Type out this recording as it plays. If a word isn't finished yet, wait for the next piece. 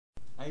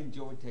I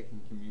enjoy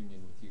taking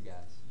communion with you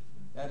guys.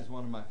 That is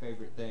one of my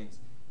favorite things.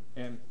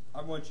 And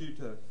I want you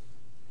to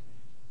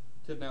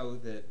know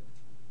that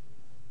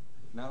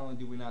not only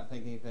do we not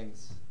think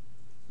anything's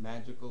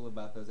magical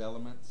about those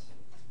elements,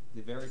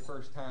 the very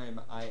first time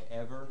I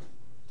ever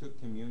took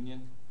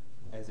communion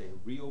as a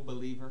real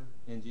believer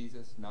in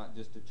Jesus, not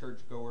just a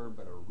churchgoer,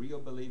 but a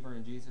real believer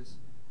in Jesus,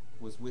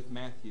 was with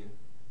Matthew.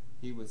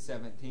 He was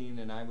 17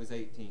 and I was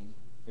 18.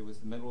 It was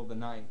the middle of the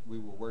night. We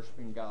were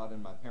worshiping God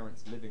in my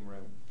parents' living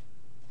room.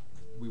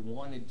 We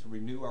wanted to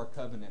renew our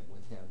covenant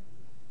with him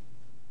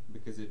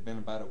because it had been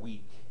about a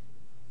week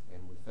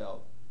and we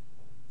felt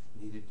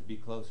needed to be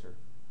closer.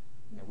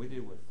 And we did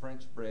it with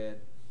French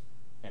bread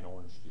and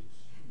orange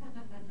juice.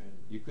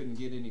 You couldn't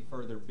get any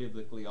further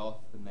biblically off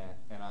than that,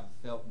 and I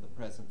felt the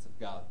presence of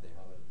God there.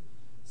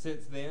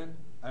 Since then,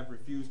 I've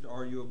refused to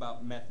argue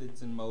about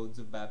methods and modes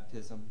of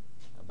baptism,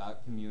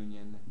 about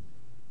communion,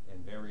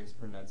 and various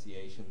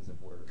pronunciations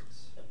of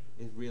words.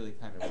 It's really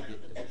kind of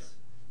ridiculous.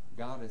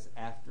 God is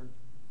after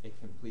a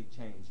complete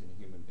change in a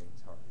human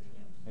being's heart.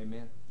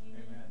 Amen?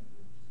 Amen.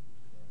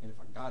 And if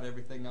I got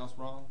everything else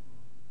wrong,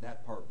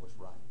 that part was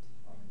right.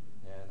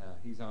 And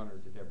he's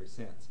honored it ever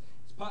since.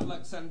 It's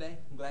Potluck Sunday.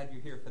 I'm glad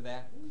you're here for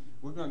that.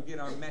 We're going to get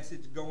our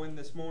message going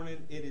this morning.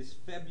 It is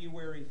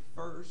February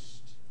 1st.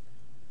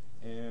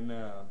 And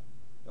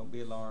don't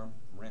be alarmed.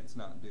 Rent's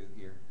not due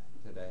here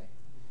today.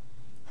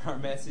 Our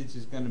message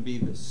is going to be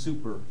the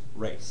super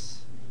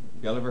race.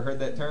 Y'all ever heard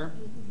that term?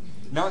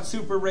 Not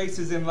super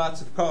races in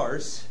lots of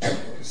cars.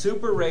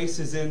 Super race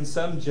is in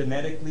some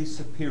genetically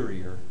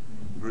superior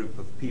group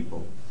of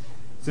people.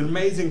 It's an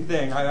amazing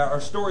thing. Our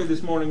story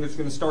this morning is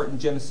going to start in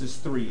Genesis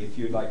 3, if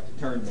you'd like to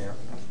turn there.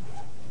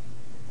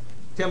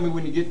 Tell me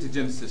when you get to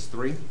Genesis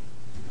 3.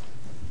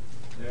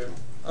 There.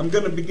 I'm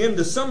going to begin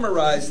to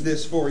summarize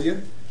this for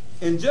you.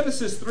 In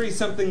Genesis 3,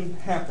 something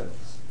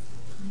happens.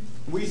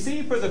 We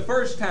see for the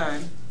first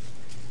time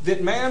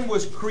that man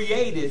was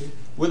created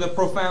with a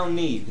profound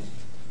need.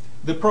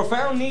 The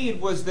profound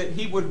need was that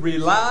he would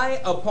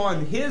rely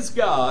upon his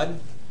God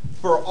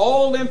for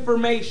all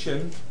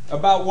information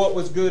about what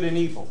was good and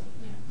evil.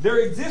 There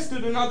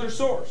existed another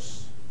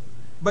source,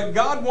 but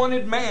God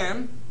wanted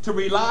man to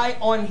rely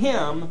on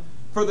him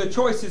for the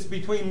choices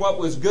between what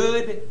was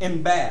good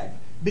and bad.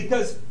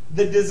 Because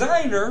the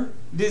designer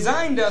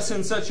designed us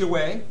in such a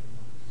way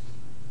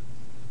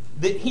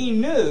that he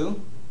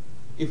knew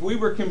if we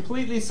were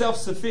completely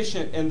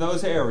self-sufficient in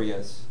those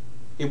areas,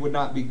 it would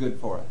not be good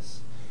for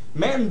us.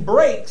 Man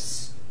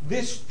breaks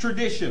this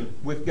tradition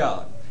with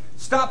God,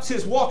 stops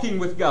his walking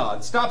with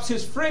God, stops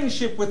his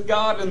friendship with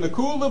God in the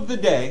cool of the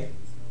day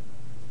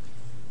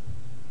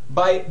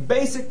by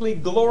basically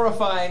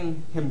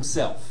glorifying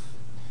himself.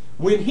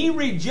 When he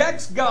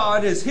rejects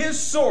God as his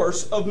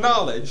source of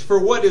knowledge for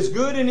what is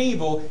good and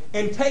evil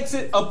and takes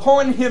it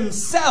upon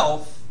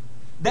himself,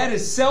 that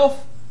is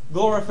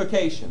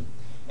self-glorification.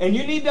 And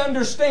you need to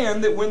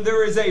understand that when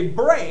there is a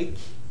break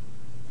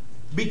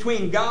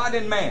between God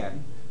and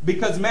man,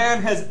 because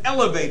man has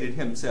elevated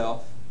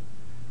himself,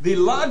 the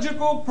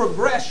logical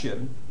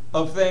progression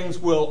of things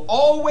will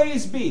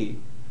always be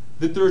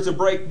that there's a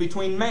break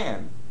between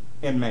man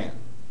and man.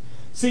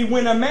 See,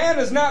 when a man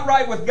is not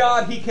right with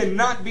God, he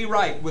cannot be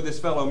right with his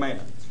fellow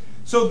man.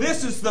 So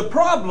this is the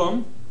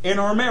problem in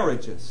our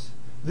marriages.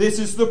 This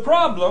is the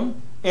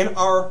problem in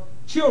our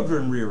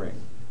children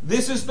rearing.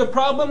 This is the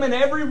problem in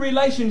every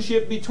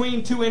relationship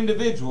between two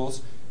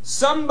individuals.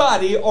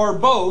 Somebody or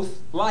both,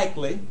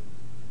 likely,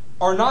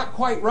 are not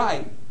quite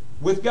right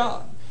with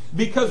God.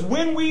 Because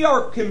when we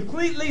are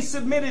completely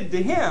submitted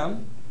to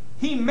him,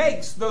 he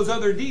makes those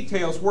other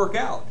details work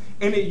out.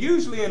 And it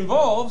usually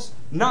involves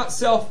not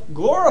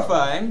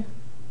self-glorifying,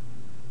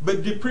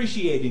 but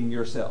depreciating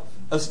yourself,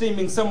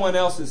 esteeming someone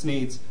else's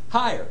needs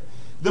higher.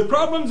 The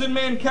problems in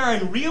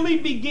mankind really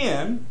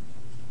begin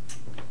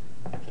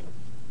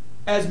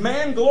as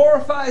man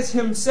glorifies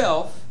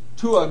himself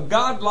to a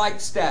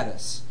godlike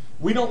status.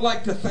 We don't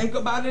like to think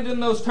about it in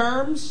those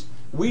terms.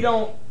 We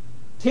don't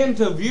tend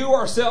to view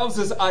ourselves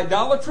as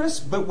idolatrous,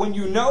 but when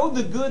you know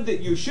the good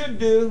that you should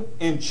do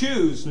and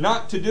choose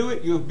not to do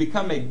it, you have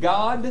become a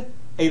god,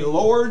 a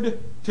lord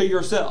to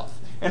yourself.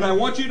 And I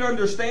want you to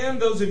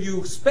understand, those of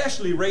you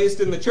especially raised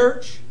in the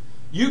church,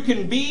 you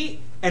can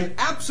be an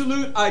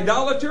absolute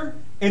idolater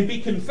and be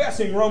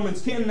confessing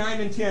Romans 10,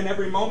 9, and 10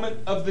 every moment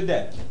of the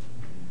day.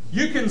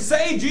 You can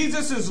say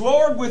Jesus is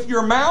Lord with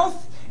your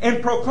mouth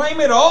and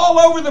proclaim it all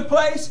over the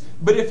place,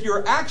 but if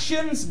your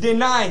actions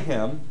deny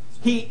him,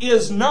 he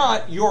is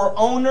not your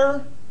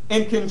owner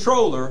and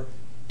controller.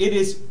 It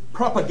is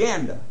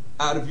propaganda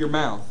out of your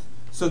mouth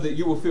so that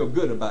you will feel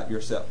good about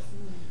yourself.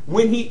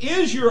 When he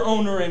is your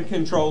owner and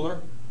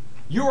controller,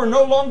 you are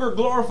no longer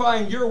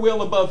glorifying your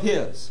will above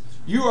his.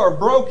 You are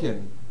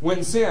broken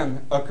when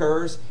sin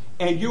occurs,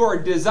 and you are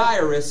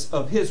desirous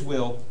of his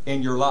will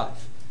in your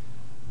life.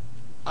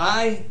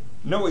 I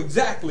know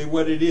exactly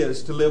what it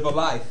is to live a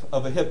life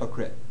of a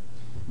hypocrite.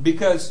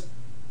 Because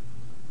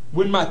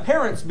when my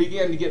parents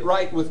began to get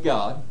right with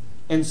God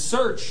and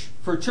search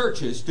for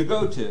churches to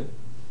go to,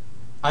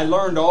 I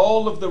learned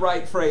all of the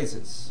right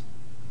phrases.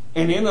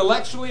 And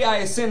intellectually I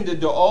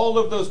ascended to all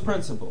of those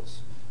principles.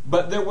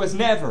 But there was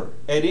never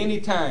at any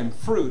time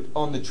fruit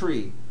on the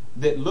tree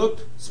that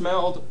looked,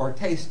 smelled, or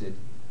tasted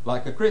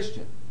like a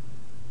Christian.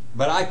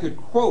 But I could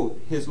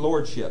quote his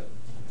lordship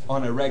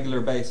on a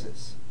regular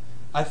basis.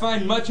 I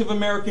find much of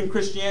American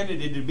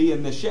Christianity to be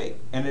in this shape,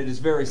 and it is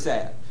very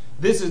sad.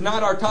 This is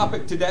not our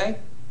topic today,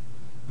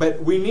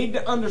 but we need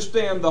to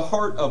understand the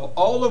heart of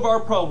all of our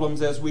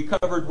problems, as we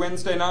covered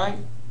Wednesday night,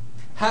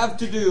 have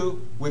to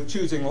do with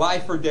choosing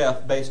life or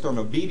death based on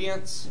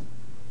obedience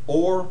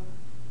or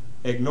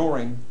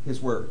ignoring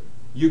His Word.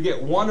 You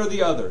get one or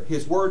the other.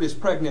 His Word is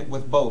pregnant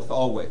with both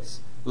always.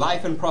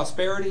 Life and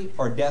prosperity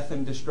or death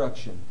and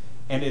destruction.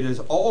 And it is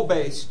all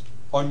based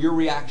on your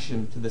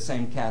reaction to the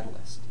same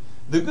catalyst.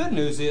 The good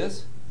news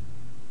is,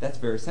 that's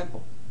very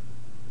simple.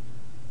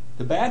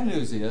 The bad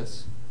news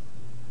is,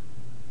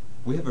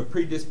 we have a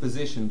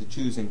predisposition to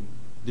choosing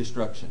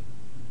destruction.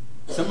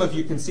 Some of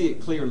you can see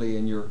it clearly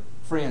in your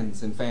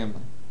friends and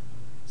family.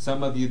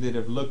 Some of you that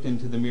have looked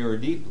into the mirror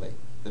deeply,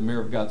 the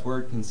mirror of God's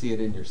Word, can see it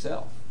in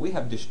yourself. We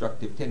have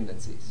destructive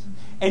tendencies.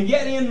 And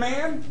yet in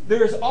man,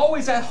 there is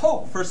always a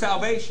hope for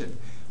salvation.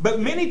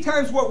 But many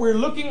times what we're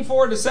looking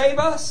for to save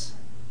us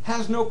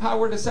has no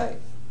power to save.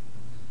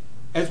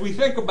 As we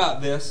think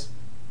about this,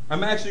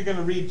 I'm actually going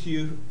to read to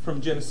you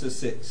from Genesis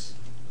 6.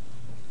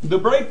 The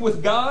break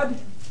with God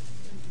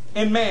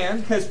and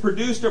man has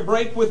produced a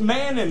break with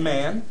man and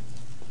man.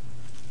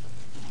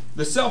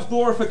 The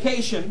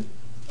self-glorification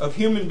of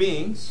human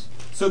beings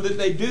so that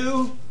they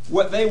do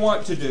what they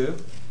want to do.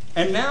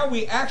 And now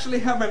we actually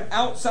have an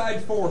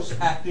outside force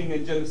acting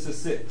in Genesis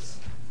 6.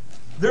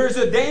 There's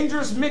a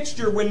dangerous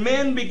mixture when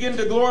men begin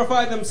to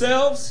glorify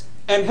themselves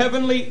and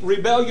heavenly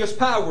rebellious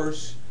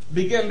powers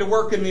begin to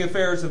work in the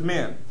affairs of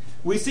men.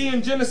 We see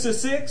in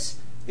Genesis 6,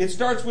 it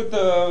starts with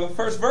the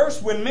first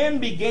verse, when men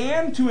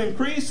began to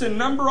increase in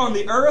number on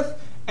the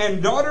earth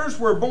and daughters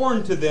were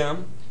born to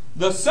them,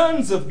 the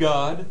sons of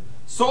God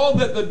saw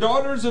that the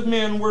daughters of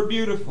men were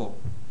beautiful,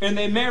 and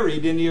they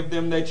married any of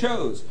them they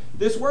chose.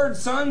 This word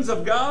sons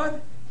of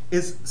God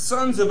is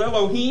sons of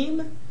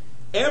Elohim.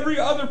 Every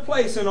other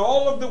place in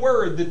all of the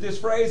word that this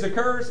phrase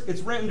occurs,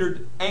 it's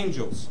rendered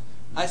angels.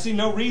 I see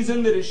no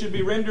reason that it should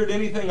be rendered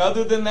anything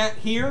other than that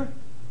here,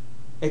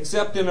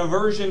 except in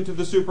aversion to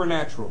the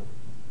supernatural.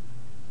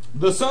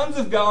 The sons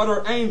of God,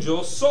 or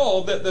angels,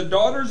 saw that the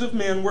daughters of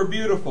men were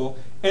beautiful,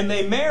 and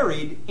they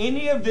married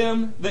any of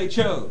them they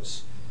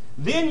chose.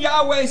 Then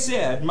Yahweh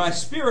said, my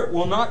spirit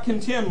will not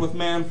contend with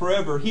man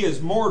forever. He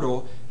is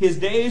mortal. His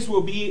days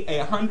will be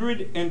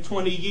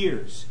 120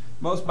 years.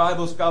 Most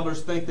Bible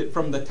scholars think that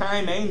from the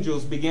time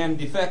angels began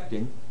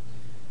defecting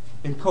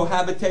and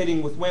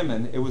cohabitating with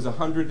women, it was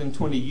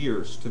 120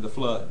 years to the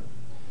flood.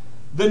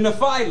 The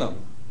Nephilim,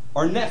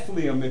 or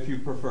Nephilim if you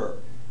prefer.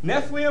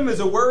 Nephilim is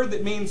a word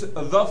that means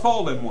the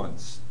fallen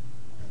ones.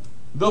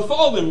 The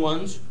fallen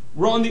ones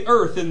were on the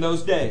earth in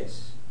those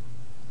days.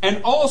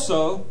 And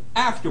also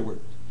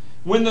afterward.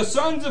 When the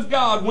sons of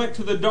God went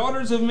to the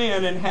daughters of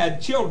men and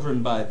had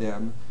children by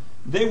them,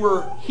 they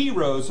were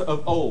heroes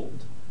of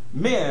old,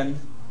 men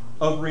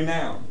of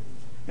renown.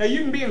 Now you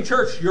can be in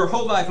church your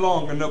whole life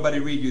long and nobody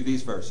read you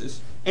these verses.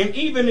 And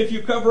even if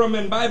you cover them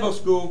in Bible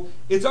school,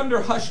 it's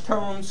under hushed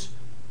tones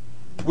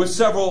with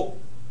several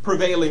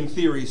prevailing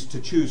theories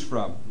to choose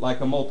from, like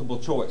a multiple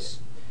choice.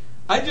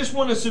 I just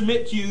want to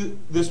submit to you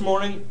this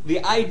morning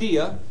the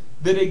idea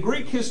that a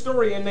Greek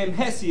historian named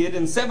Hesiod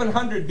in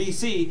 700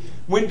 BC,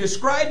 when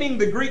describing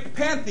the Greek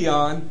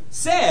pantheon,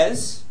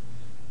 says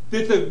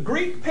that the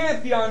Greek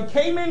pantheon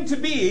came into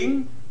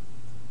being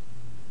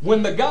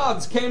when the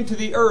gods came to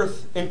the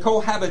earth and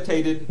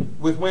cohabitated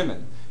with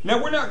women.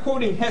 Now, we're not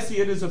quoting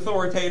Hesiod as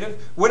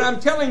authoritative. What I'm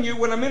telling you,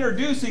 what I'm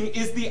introducing,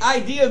 is the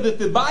idea that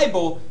the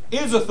Bible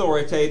is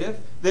authoritative,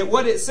 that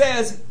what it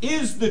says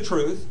is the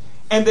truth,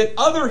 and that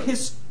other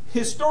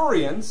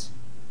historians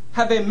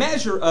have a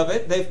measure of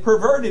it. They've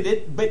perverted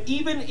it, but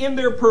even in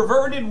their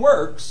perverted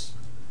works,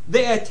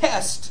 they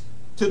attest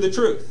to the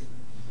truth.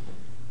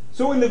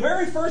 So in the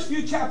very first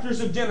few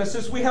chapters of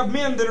Genesis, we have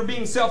men that are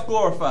being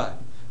self-glorified.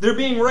 They're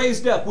being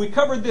raised up. We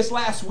covered this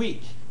last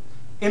week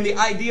in the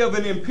idea of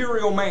an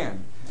imperial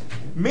man.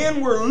 Men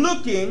were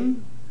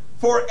looking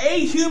for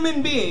a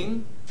human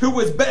being who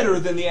was better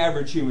than the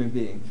average human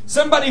being.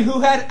 Somebody who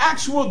had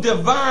actual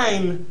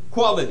divine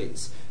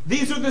qualities.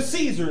 These are the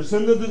Caesars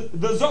and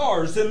the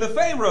czars and the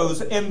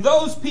pharaohs and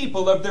those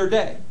people of their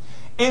day.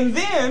 And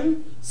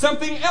then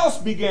something else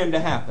began to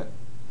happen.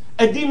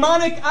 A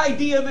demonic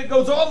idea that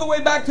goes all the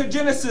way back to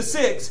Genesis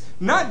 6.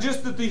 Not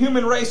just that the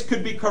human race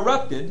could be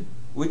corrupted,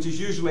 which is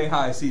usually how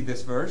I see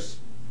this verse,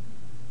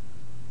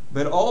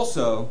 but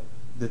also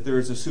that there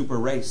is a super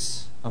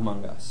race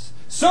among us.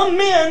 Some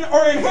men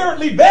are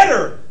inherently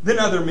better than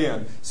other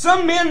men.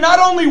 Some men, not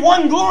only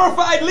one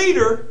glorified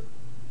leader,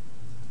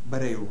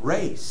 but a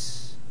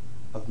race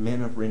of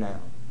men of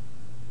renown.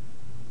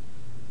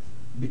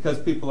 Because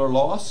people are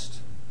lost,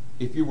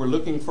 if you were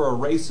looking for a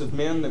race of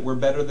men that were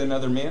better than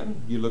other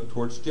men, you look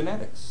towards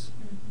genetics.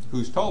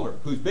 Who's taller,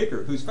 who's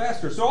bigger, who's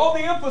faster. So all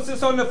the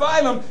emphasis on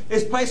Nephilim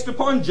is placed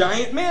upon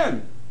giant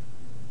men.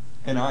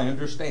 And I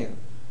understand.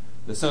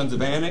 The sons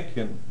of Anak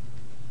and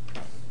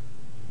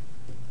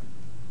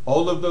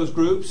all of those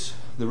groups,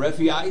 the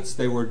Rephaites,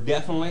 they were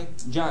definitely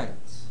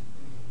giants.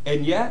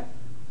 And yet,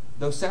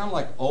 those sound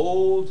like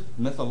old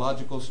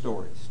mythological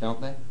stories,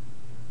 don't they?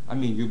 I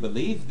mean, you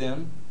believe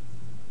them,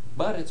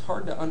 but it's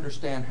hard to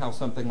understand how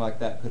something like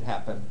that could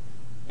happen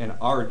in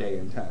our day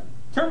and time.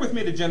 Turn with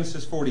me to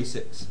Genesis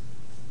 46.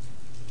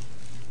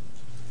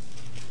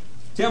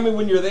 Tell me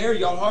when you're there.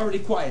 Y'all are already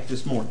quiet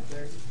this morning.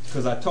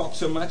 Because I talk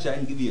so much, I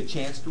didn't give you a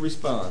chance to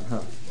respond,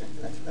 huh?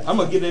 I'm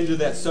going to get into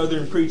that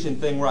southern preaching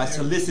thing where I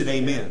solicit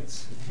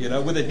amens,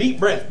 with a deep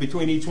breath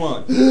between each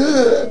one.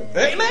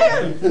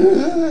 Amen!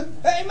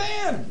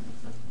 Amen!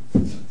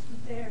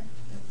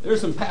 There's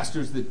some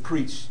pastors that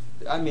preach,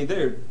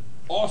 they're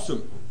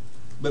awesome.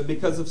 But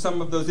because of some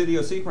of those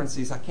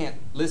idiosyncrasies, I can't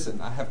listen.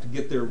 I have to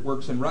get their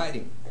works in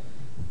writing.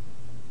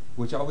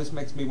 Which always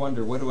makes me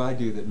wonder, what do I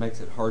do that makes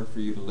it hard for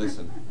you to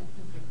listen?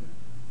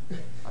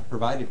 I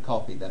provided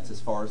coffee. That's as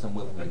far as I'm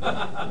willing to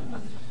go.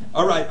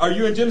 All right. Are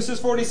you in Genesis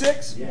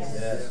 46?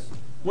 Yes.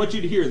 I want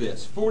you to hear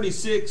this.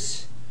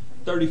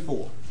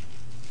 46:34.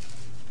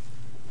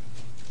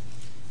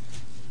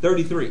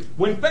 33.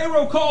 When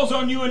Pharaoh calls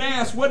on you and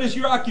asks, what is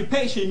your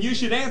occupation? You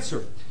should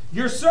answer,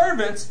 your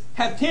servants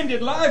have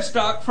tended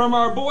livestock from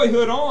our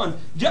boyhood on,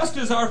 just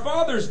as our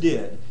fathers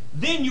did.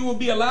 Then you will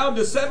be allowed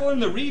to settle in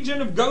the region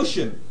of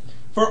Goshen.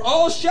 For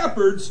all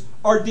shepherds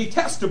are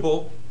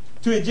detestable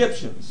to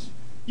Egyptians.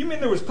 You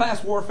mean there was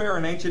class warfare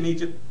in ancient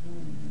Egypt?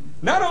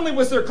 Not only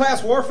was there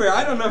class warfare,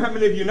 I don't know how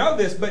many of you know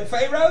this, but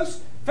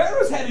Pharaohs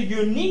had a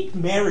unique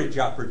marriage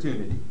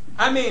opportunity.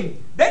 They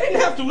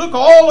didn't have to look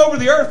all over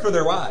the earth for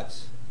their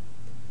wives.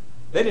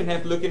 They didn't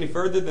have to look any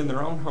further than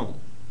their own home.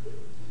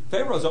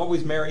 Pharaohs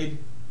always married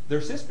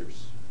their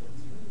sisters.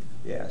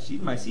 Yeah,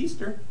 she's my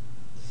sister.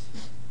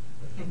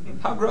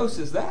 How gross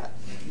is that?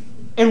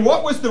 And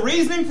what was the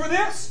reasoning for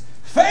this?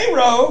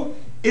 Pharaoh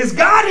is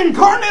God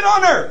incarnate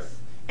on earth.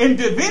 And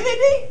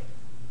divinity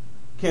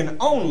can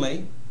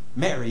only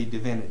marry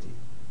divinity.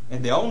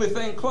 And the only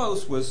thing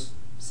close was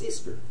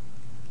sister.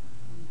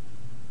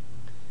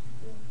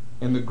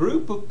 And the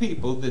group of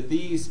people that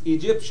these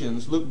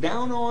Egyptians looked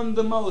down on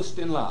the most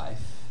in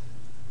life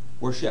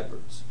were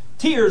shepherds.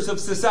 Tiers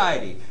of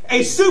society.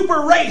 A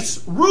super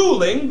race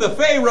ruling the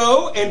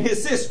Pharaoh and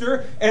his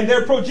sister and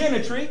their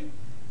progenitry.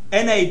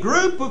 And a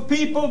group of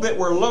people that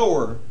were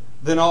lower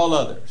than all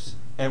others.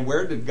 And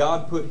where did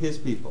God put his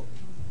people?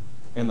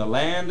 In the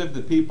land of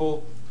the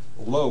people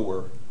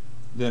lower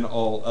than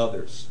all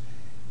others.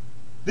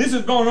 This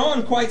has gone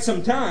on quite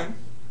some time.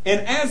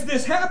 And as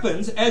this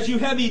happens, as you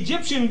have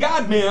Egyptian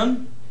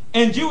godmen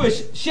and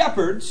Jewish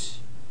shepherds,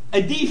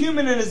 a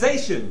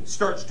dehumanization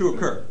starts to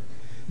occur.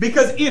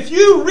 Because if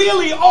you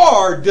really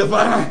are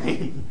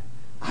divine,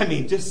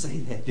 just say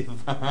that,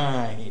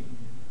 divine,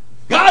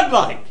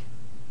 godlike,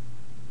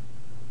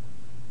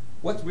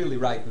 what's really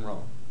right and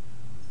wrong?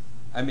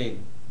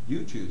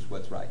 You choose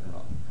what's right and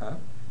wrong, huh?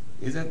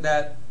 Isn't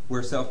that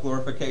where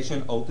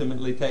self-glorification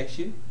ultimately takes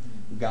you?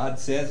 God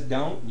says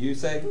don't. You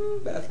say,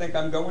 but I think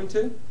I'm going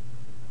to.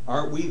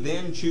 Aren't we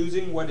then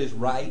choosing what is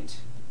right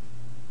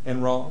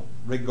and wrong,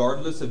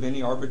 regardless of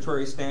any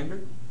arbitrary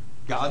standard?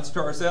 Gods to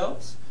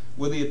ourselves?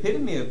 Well, the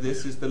epitome of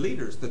this is the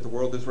leaders that the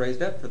world has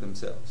raised up for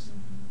themselves,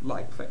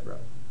 like Pharaoh.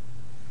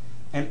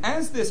 And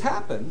as this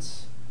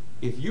happens,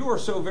 if you are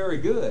so very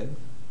good,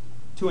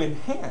 to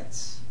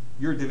enhance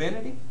your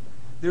divinity,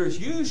 there is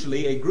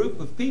usually a group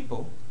of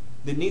people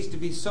that needs to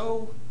be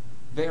so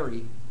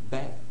very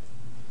bad.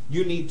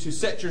 You need to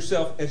set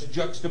yourself as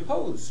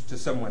juxtaposed to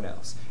someone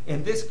else.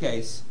 In this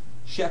case,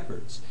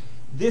 shepherds.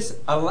 This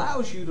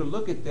allows you to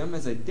look at them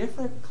as a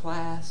different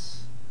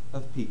class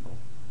of people.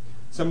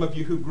 Some of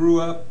you who grew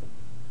up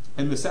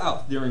in the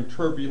South during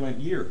turbulent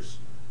years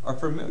are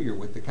familiar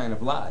with the kind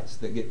of lies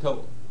that get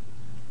told.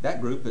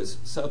 That group is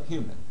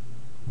subhuman.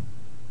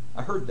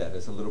 I heard that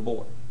as a little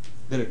boy.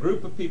 That a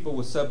group of people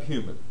was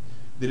subhuman.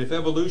 That if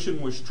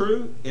evolution was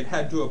true, it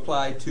had to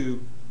apply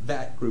to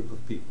that group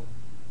of people.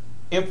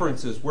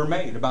 Inferences were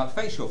made about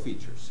facial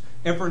features.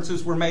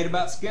 Inferences were made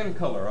about skin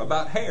color,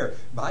 about hair.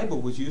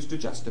 Bible was used to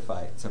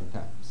justify it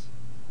sometimes.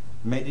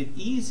 Made it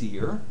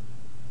easier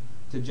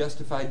to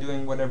justify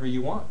doing whatever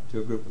you want to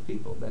a group of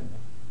people, didn't it?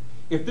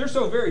 If they're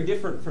so very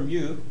different from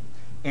you,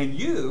 and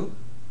you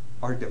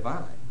are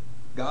divine,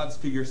 God's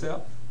to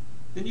yourself,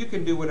 then you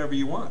can do whatever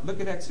you want. Look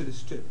at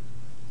Exodus 2.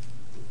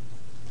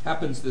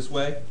 Happens this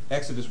way.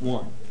 Exodus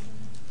 1.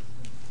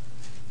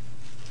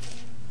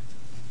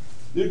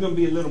 There's going to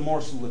be a little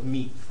morsel of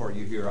meat for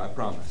you here, I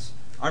promise.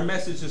 Our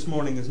message this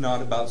morning is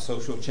not about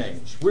social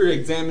change. We're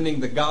examining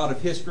the God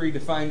of history to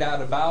find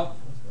out about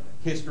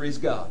history's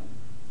God.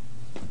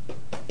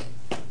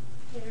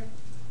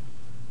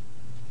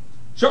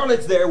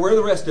 Charlotte's there. Where are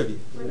the rest of you?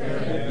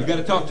 You've got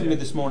to talk to me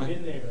this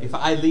morning. If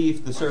I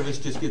leave, the service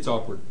just gets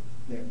awkward.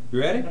 You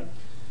ready?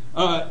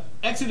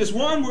 Exodus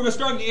 1, we're going to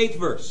start in the 8th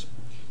verse.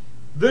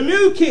 The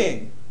new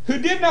king, who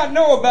did not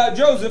know about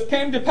Joseph,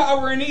 came to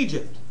power in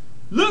Egypt.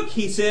 Look,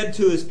 he said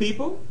to his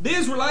people, the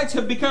Israelites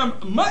have become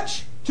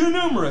much too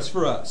numerous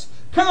for us.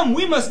 Come,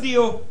 we must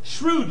deal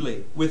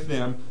shrewdly with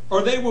them,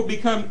 or they will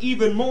become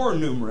even more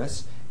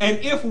numerous. And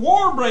if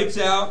war breaks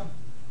out,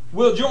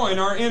 we'll join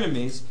our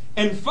enemies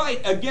and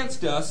fight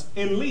against us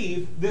and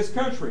leave this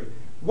country.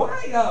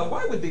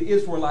 Why would the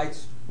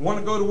Israelites want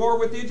to go to war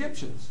with the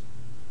Egyptians?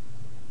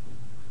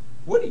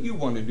 What do you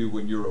want to do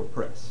when you're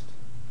oppressed?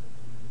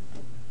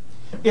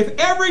 If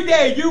every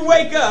day you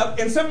wake up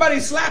and somebody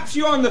slaps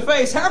you on the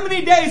face, how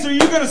many days are you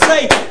going to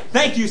say,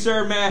 "Thank you,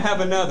 sir, may I have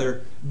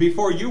another,"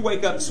 before you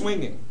wake up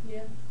swinging?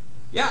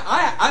 Yeah,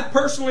 I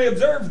personally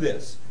observed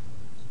this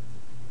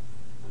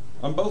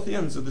on both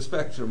ends of the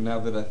spectrum now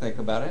that I think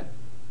about it.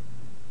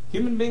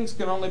 Human beings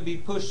can only be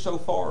pushed so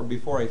far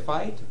before a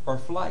fight or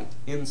flight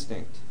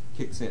instinct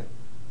kicks in.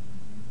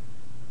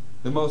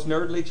 The most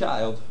nerdly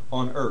child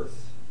on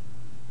earth,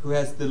 who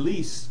has the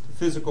least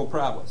physical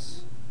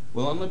prowess,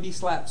 will only be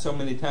slapped so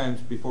many times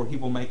before he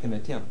will make an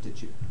attempt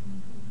at you.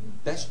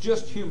 That's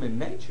just human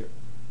nature.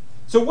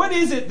 So what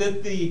is it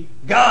that the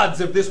gods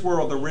of this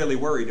world are really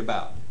worried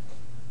about?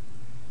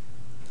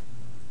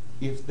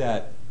 If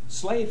that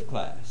slave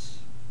class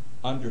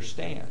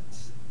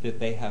understands that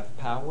they have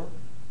power,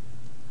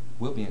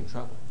 we'll be in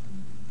trouble.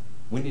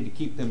 We need to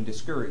keep them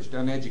discouraged,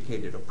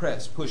 uneducated,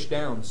 oppressed, pushed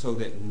down so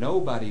that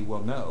nobody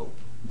will know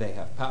they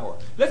have power.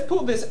 Let's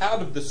pull this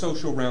out of the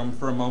social realm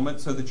for a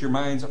moment so that your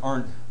minds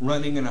aren't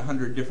running in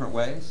 100 different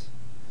ways.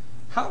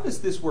 How does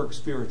this work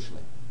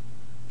spiritually?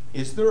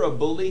 Is there a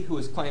bully who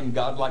has claimed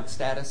godlike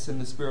status in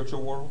the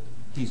spiritual world?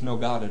 He's no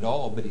God at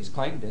all, but he's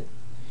claimed it.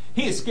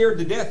 He is scared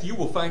to death you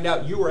will find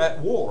out you are at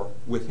war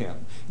with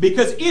him.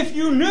 Because if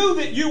you knew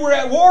that you were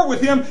at war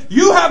with him,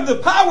 you have the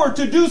power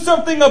to do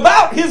something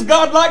about his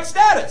godlike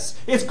status.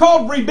 It's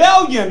called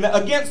rebellion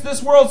against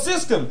this world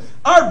system.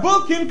 Our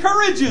book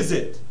encourages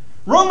it.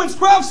 Romans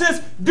 12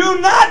 says, "Do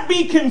not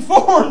be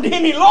conformed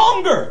any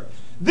longer."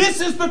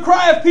 This is the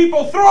cry of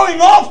people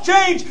throwing off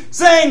change,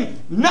 saying,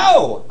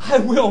 "No, I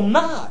will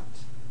not."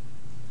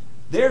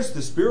 There's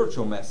the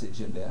spiritual message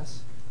in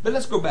this. But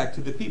let's go back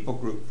to the people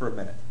group for a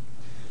minute.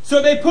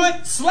 So they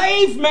put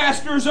slave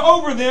masters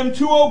over them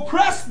to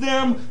oppress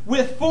them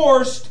with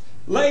forced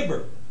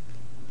labor.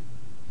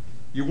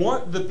 You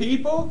want the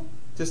people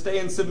to stay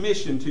in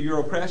submission to your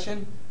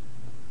oppression?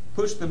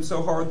 Push them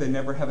so hard they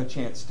never have a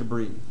chance to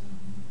breathe.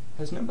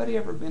 Has nobody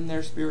ever been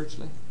there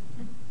spiritually?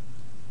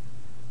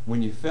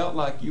 When you felt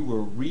like you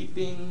were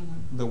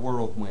reaping the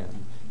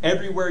whirlwind.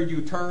 Everywhere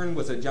you turned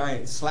was a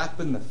giant slap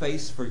in the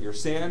face for your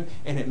sin,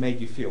 and it made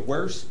you feel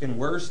worse and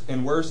worse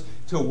and worse,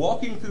 till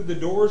walking through the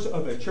doors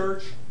of a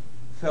church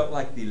felt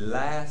like the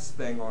last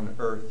thing on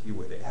earth you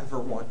would ever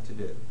want to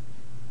do.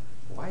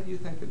 Why do you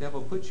think the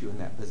devil put you in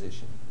that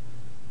position?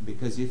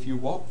 Because if you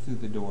walk through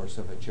the doors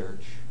of a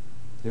church,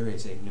 there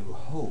is a new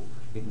hope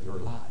in your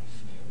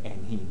life,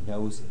 and he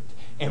knows it.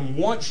 And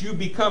once you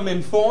become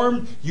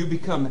informed, you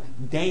become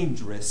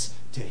dangerous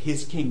to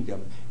his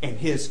kingdom and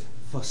his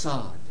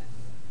facade.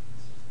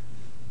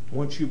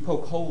 Once you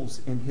poke holes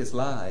in his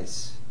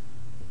lies,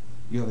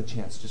 you have a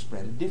chance to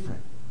spread a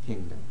different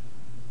kingdom.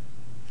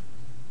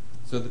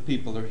 So the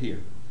people are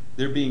here.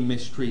 They're being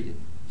mistreated.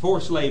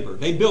 Forced labor.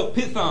 They built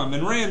Pithom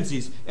and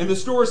Ramses and the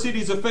store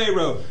cities of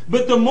Pharaoh.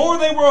 But the more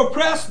they were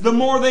oppressed, the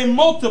more they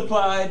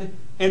multiplied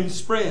and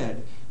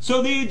spread.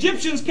 So the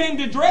Egyptians came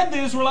to dread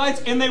the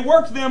Israelites, and they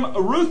worked them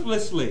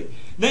ruthlessly.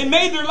 They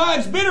made their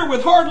lives bitter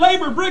with hard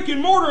labor, brick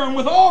and mortar, and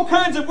with all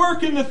kinds of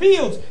work in the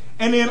fields.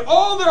 And in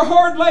all their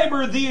hard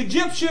labor, the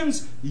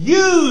Egyptians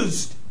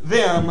used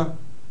them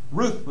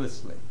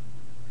ruthlessly.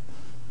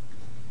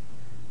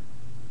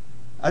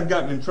 I've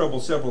gotten in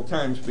trouble several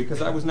times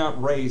because I was not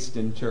raised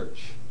in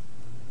church.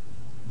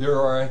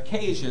 There are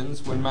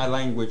occasions when my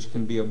language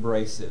can be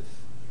abrasive.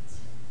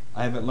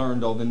 I haven't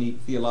learned all the neat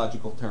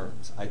theological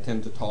terms. I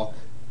tend to talk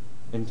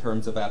in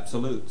terms of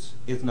absolutes.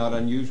 It's not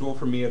unusual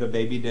for me at a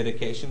baby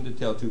dedication to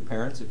tell two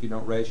parents, if you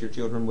don't raise your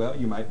children well,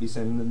 you might be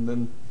sending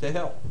them to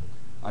hell.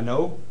 I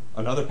know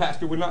another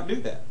pastor would not do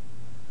that.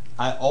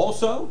 I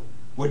also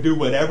would do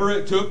whatever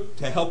it took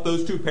to help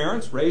those two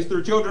parents raise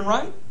their children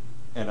right,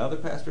 and other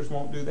pastors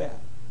won't do that.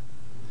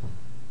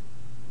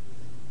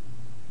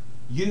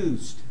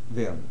 Used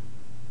them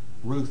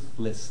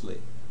ruthlessly.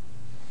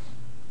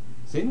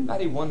 Does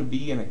anybody want to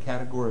be in a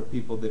category of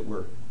people that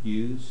were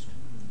used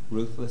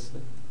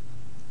ruthlessly?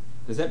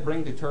 Does that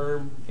bring to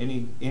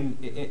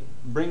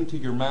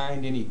your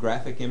mind any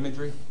graphic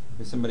imagery?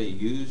 If somebody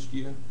used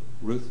you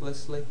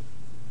ruthlessly?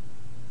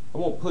 I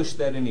won't push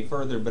that any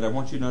further, but I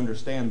want you to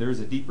understand there's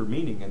a deeper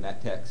meaning in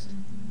that text.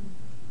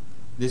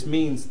 This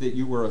means that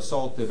you were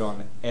assaulted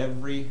on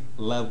every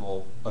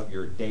level of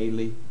your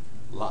daily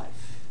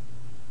life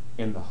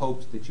in the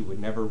hopes that you would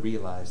never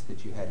realize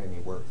that you had any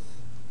worth.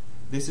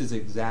 This is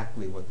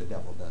exactly what the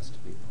devil does to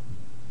people.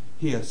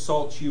 He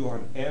assaults you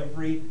on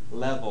every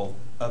level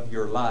of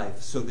your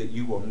life so that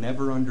you will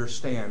never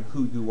understand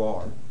who you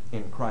are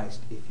in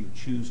Christ if you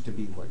choose to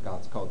be what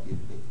God's called you to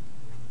be.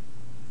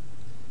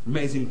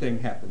 Amazing thing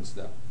happens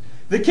though.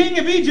 The king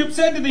of Egypt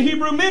said to the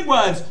Hebrew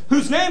midwives,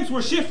 whose names were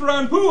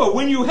Shiphrah and Puah,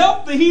 when you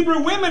help the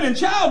Hebrew women in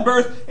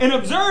childbirth and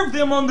observe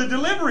them on the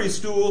delivery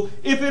stool,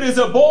 if it is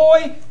a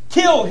boy,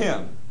 kill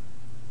him.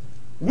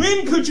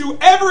 When could you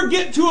ever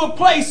get to a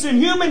place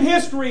in human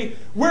history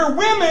where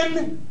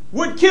women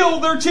would kill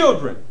their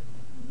children?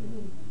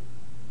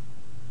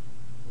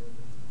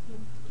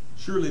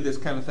 Surely this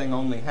kind of thing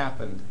only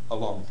happened a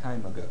long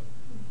time ago.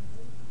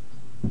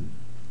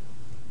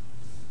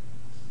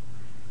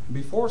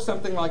 Before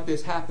something like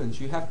this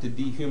happens, you have to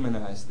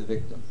dehumanize the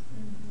victim.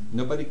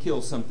 Nobody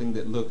kills something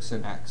that looks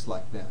and acts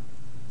like them.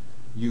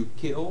 You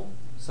kill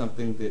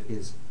something that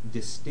is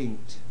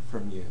distinct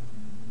from you,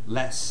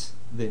 less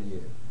than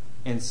you,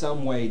 in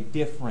some way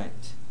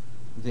different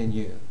than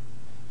you.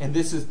 And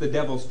this is the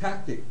devil's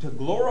tactic, to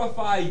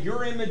glorify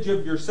your image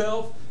of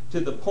yourself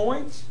to the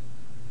point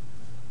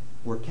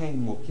where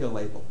Cain will kill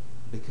Abel.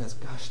 Because,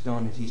 gosh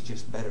darn it, he's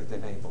just better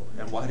than Abel.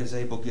 And why does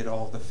Abel get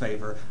all the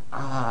favor?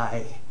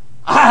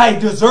 I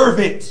deserve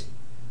it.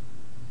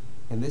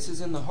 And this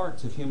is in the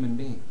hearts of human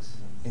beings.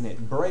 And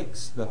it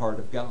breaks the heart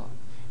of God.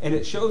 And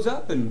it shows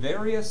up in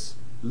various,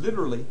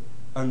 literally,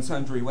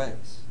 unsundry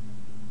ways.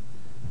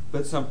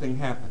 But something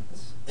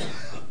happens.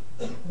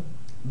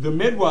 The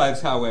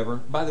midwives, however,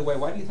 by the way,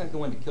 why do you think they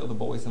wanted to kill the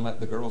boys and let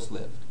the girls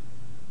live?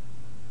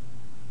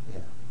 Yeah,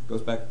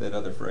 goes back to that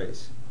other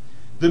phrase.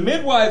 The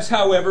midwives,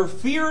 however,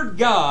 feared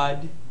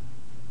God.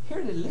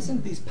 Here, listen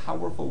to these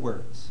powerful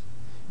words.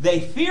 They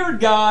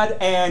feared God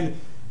and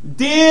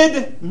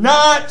did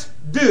not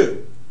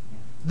do.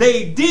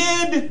 They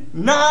did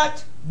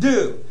not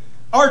do.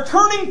 Our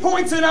turning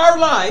points in our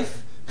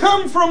life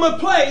come from a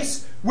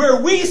place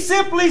where we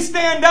simply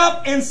stand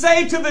up and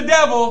say to the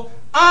devil,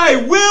 I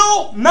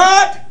will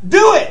not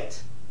do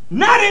it.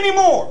 Not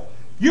anymore.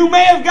 You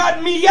may have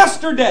gotten me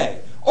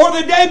yesterday or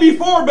the day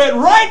before, but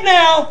right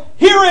now,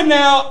 here and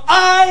now,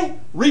 I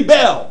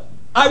rebel.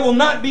 I will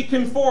not be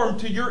conformed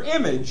to your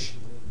image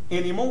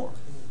anymore.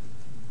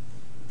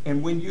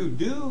 And when you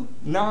do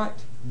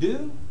not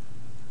do,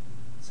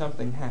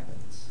 something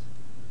happens.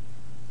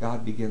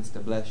 God begins to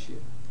bless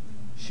you.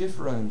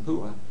 Shiphrah and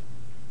Puah,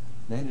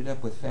 they ended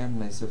up with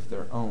families of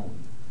their own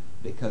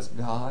because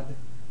God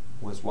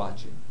was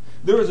watching.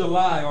 There is a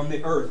lie on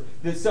the earth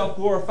that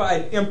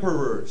self-glorified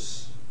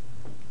emperors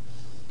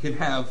can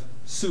have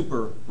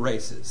super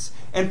races.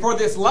 And for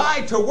this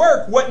lie to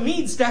work, what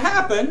needs to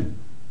happen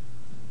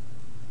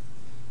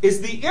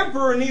is the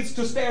emperor needs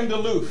to stand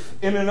aloof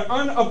in an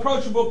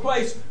unapproachable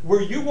place where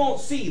you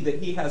won't see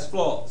that he has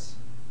flaws.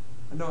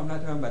 No, I'm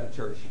not talking about a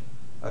church.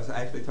 I was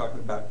actually talking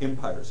about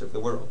empires of the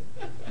world.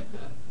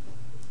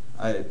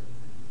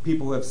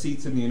 People who have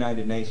seats in the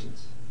United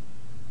Nations.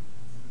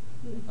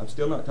 I'm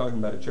still not talking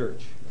about a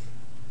church.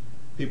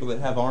 People that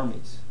have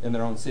armies in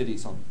their own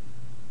cities on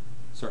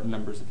certain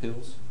numbers of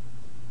hills.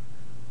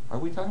 Are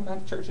we talking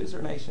about churches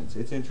or nations?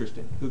 It's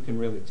interesting. Who can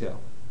really tell?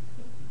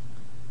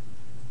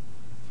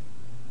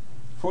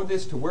 For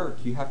this to work,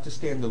 you have to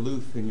stand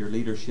aloof in your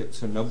leadership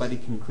so nobody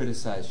can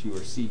criticize you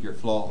or see your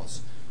flaws.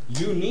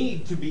 You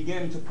need to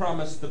begin to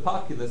promise the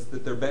populace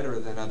that they're better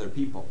than other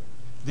people.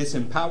 This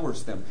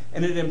empowers them.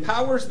 And it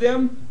empowers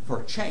them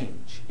for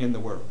change in the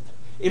world.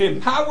 It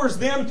empowers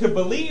them to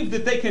believe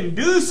that they can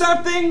do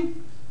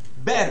something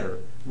better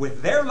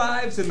with their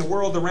lives and the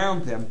world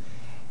around them.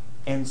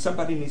 And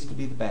somebody needs to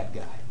be the bad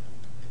guy.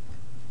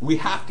 We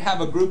have to have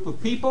a group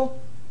of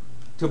people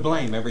to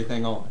blame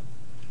everything on.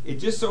 It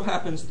just so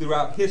happens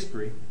throughout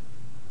history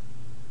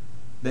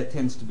that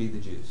tends to be the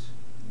Jews.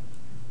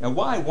 Now,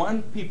 why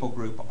one people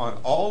group on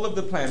all of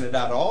the planet,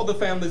 out of all the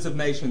families of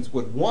nations,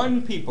 would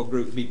one people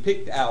group be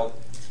picked out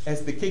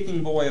as the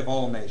kicking boy of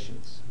all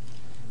nations?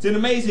 It's an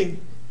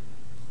amazing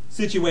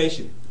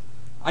situation.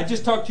 I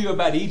just talked to you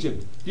about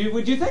Egypt.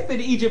 Would you think that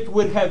Egypt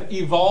would have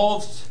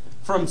evolved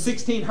from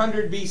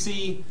 1600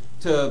 BC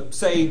to,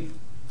 say,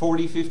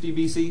 40, 50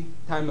 BC,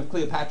 time of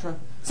Cleopatra?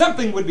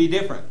 Something would be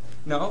different.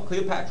 No,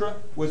 Cleopatra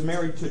was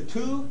married to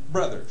 2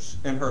 brothers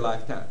in her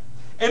lifetime.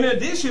 In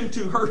addition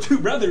to her 2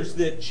 brothers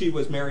that she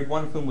was married,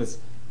 one of whom was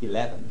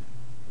 11.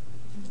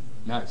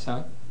 Nice,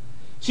 huh?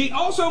 She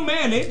also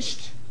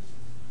managed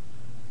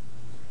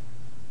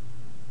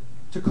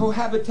to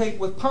cohabitate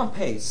with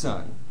Pompey's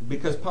son,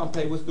 because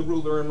Pompey was the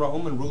ruler in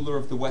Rome and ruler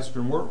of the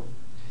Western world.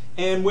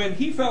 And when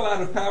he fell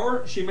out of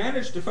power, she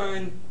managed to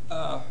find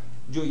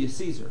Julius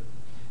Caesar.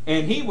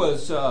 And he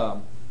was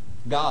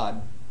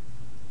God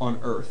on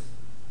earth,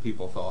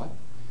 people thought.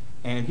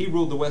 And he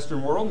ruled the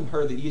Western world and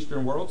her the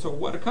Eastern world, so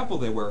what a couple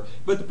they were.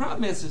 But the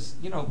problem is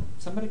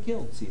somebody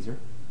killed Caesar.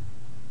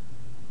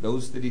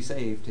 Those that he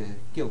saved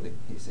killed him,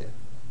 he said.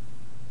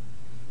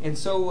 And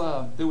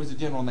so there was a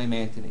general named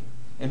Antony.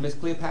 And Miss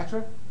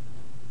Cleopatra,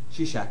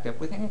 she shacked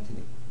up with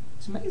Antony.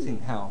 It's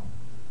amazing how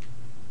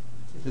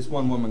this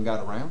one woman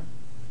got around.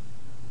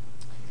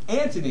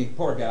 Antony,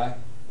 poor guy.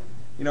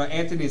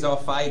 Antony's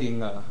off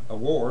fighting a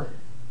war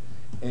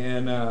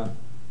and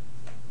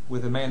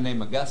with a man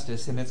named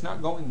Augustus, and it's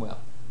not going well.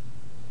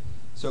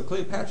 So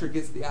Cleopatra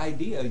gets the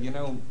idea,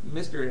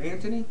 Mr.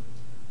 Antony,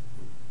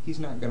 he's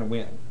not going to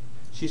win.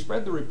 she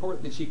spread the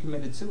report that she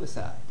committed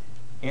suicide.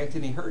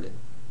 Antony heard it.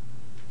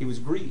 He was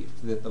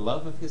grieved that the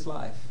love of his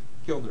life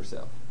killed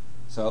herself.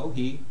 So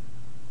he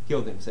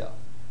killed himself.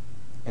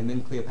 And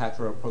then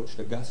Cleopatra approached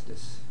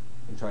Augustus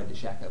and tried to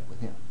shack up with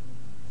him.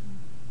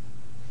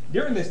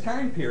 During this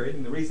time period,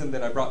 and the reason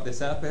that I brought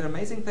this up, an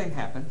amazing thing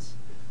happens.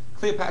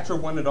 Cleopatra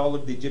wanted all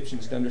of the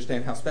Egyptians to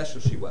understand how special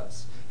she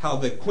was, how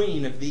the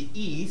queen of the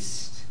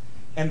East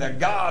and the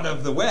god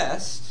of the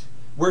West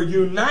were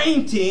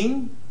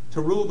uniting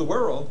to rule the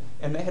world,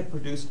 and they had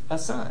produced a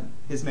son.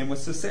 His name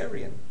was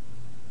Caesarion.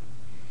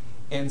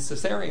 And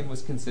Caesarion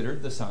was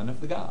considered the son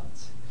of the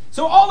gods.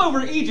 So all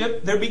over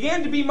Egypt, there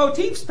began to be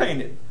motifs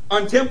painted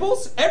on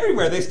temples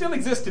everywhere. They still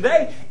exist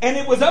today. And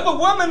it was of a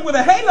woman with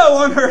a halo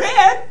on her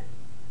head,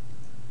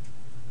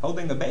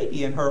 holding a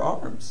baby in her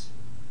arms,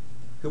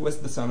 who was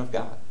the Son of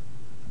God.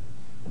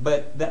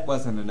 But that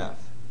wasn't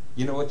enough.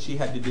 You know what she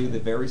had to do the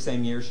very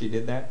same year she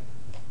did that?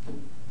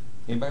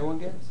 Anybody want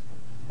to guess?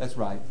 That's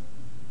right.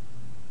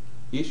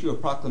 Issue a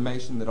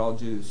proclamation that all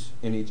Jews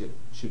in Egypt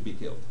should be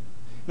killed.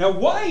 Now,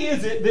 why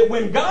is it that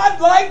when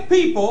godlike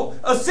people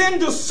ascend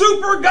to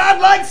super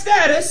godlike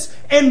status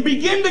and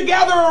begin to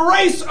gather a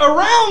race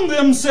around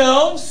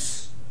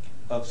themselves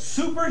of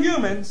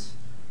superhumans,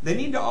 they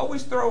need to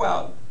always throw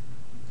out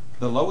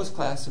the lowest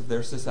class of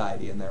their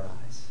society in their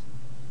eyes?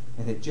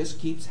 And it just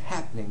keeps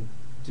happening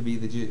to be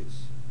the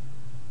Jews.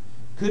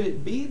 Could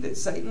it be that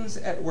Satan's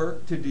at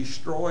work to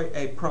destroy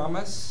a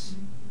promise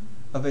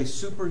of a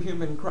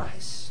superhuman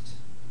Christ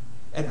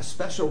and a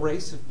special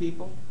race of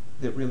people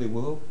that really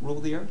will rule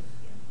the earth?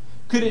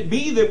 Could it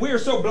be that we are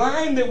so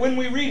blind that when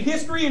we read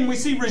history and we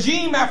see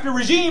regime after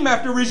regime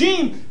after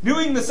regime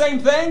doing the same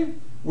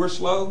thing, we're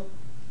slow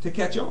to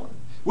catch on?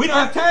 We don't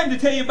have time to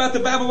tell you about the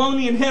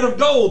Babylonian head of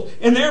gold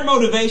and their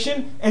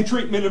motivation and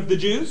treatment of the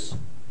Jews.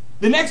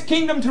 The next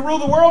kingdom to rule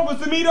the world was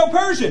the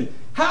Medo-Persian.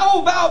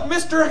 How about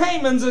Mr.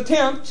 Haman's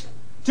attempt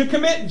to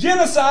commit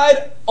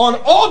genocide on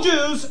all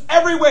Jews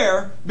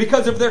everywhere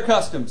because of their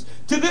customs?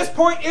 To this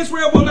point,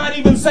 Israel will not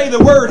even say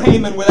the word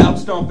Haman without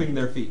stomping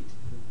their feet.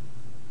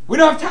 We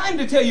don't have time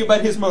to tell you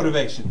about his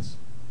motivations.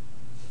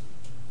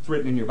 It's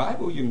written in your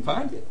Bible. You can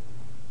find it.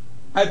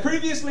 I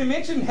previously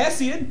mentioned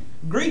Hesiod,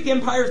 Greek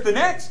Empire's the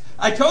next.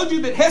 I told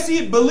you that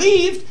Hesiod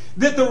believed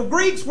that the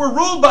Greeks were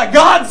ruled by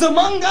gods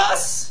among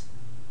us,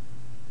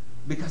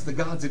 because the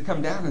gods had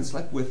come down and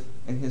slept with,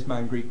 in his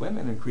mind, Greek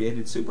women and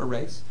created super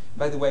race.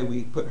 By the way,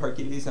 we put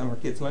Hercules on our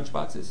kids'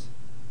 lunchboxes.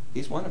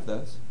 He's one of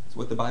those. It's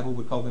what the Bible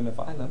would call the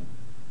Nephilim,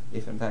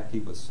 if in fact he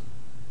was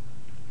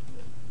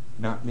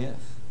not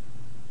myth.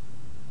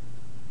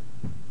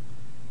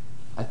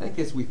 I think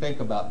as we think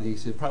about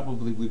these, it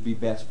probably would be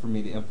best for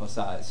me to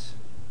emphasize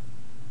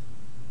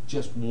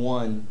just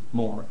one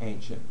more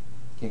ancient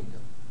kingdom.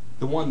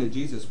 The one that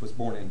Jesus was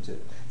born into.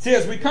 See,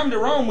 as we come to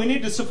Rome, we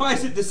need to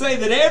suffice it to say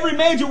that every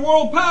major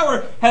world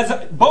power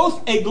has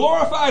both a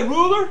glorified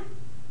ruler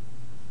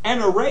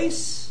and a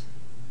race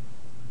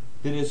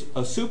that is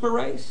a super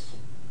race,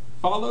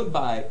 followed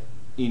by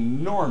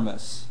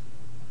enormous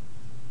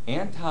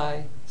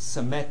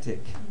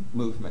anti-Semitic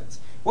movements.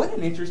 What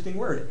an interesting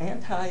word,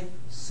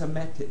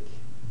 anti-Semitic.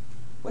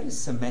 What does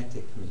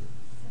Semitic mean?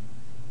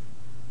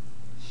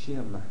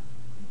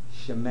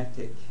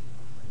 Shemitic.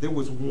 There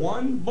was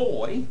one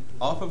boy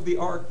off of the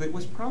ark that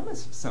was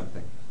promised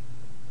something.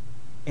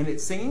 And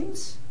it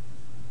seems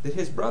that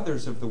his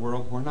brothers of the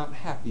world were not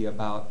happy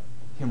about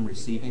him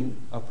receiving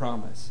a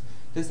promise.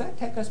 Does that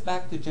take us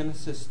back to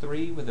Genesis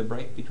 3 with a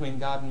break between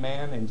God and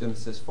man, and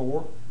Genesis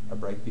 4, a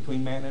break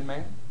between man and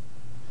man?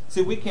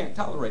 See, we can't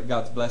tolerate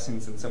God's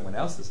blessings in someone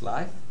else's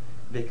life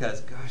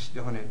because, gosh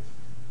darn it,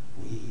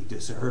 we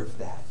deserve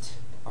that.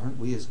 Aren't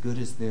we as good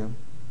as them?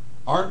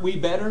 Aren't we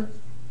better?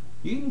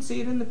 You can see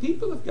it in the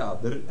people of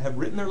God that have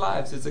written their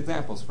lives as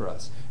examples for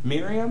us.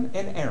 Miriam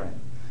and Aaron.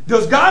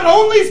 Does God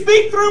only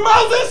speak through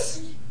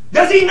Moses?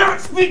 Does he not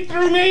speak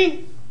through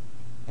me?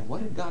 And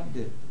what did God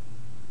do?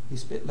 He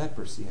spit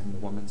leprosy in the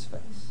woman's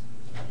face.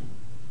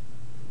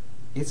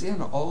 It's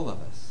in all of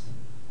us.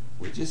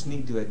 We just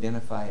need to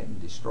identify it and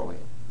destroy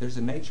it. There's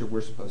a nature we're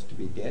supposed to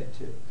be dead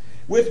to.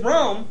 With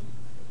Rome,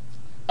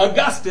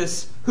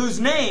 Augustus, whose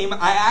name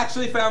I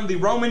actually found the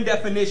Roman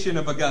definition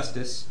of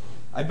Augustus.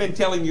 I've been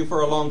telling you for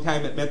a long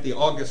time it meant the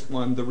august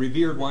one, the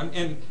revered one,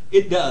 and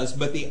it does,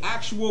 but the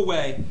actual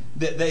way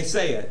that they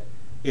say it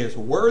is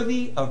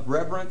worthy of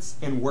reverence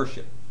and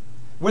worship.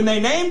 When they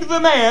named the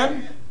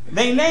man,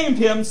 they named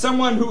him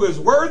someone who is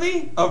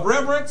worthy of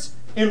reverence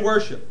and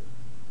worship.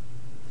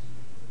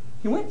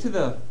 He went to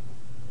the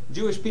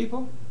Jewish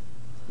people.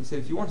 He said,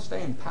 if you want to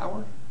stay in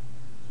power,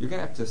 you're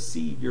going to have to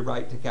cede your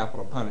right to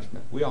capital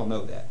punishment. We all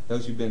know that.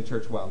 Those who've been in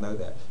church a while know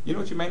that. You know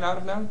what you may not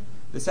have known?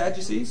 The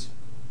Sadducees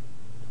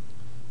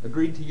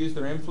agreed to use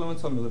their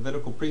influence on the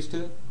Levitical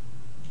priesthood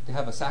to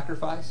have a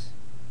sacrifice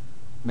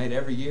made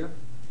every year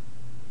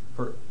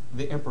for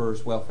the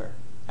emperor's welfare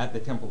at the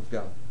temple of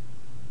God.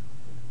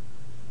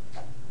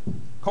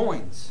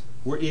 Coins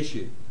were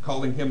issued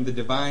calling him the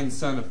divine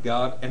Son of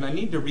God, and I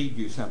need to read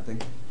you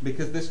something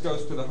because this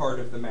goes to the heart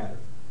of the matter.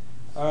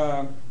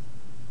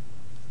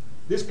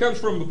 This comes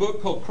from a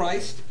book called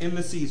Christ in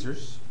the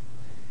Caesars,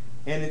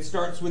 and it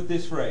starts with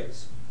this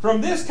phrase.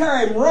 From this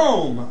time,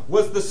 Rome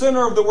was the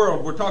center of the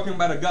world. We're talking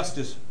about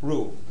Augustus'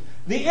 rule.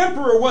 The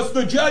emperor was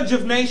the judge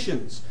of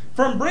nations.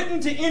 From Britain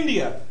to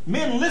India,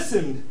 men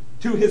listened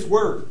to his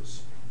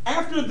words.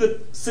 After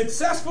the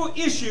successful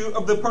issue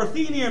of the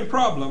Parthian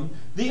problem,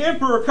 the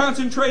emperor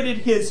concentrated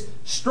his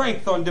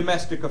strength on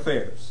domestic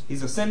affairs.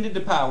 He's ascended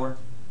to power.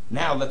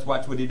 Now let's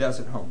watch what he does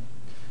at home.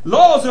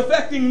 Laws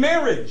affecting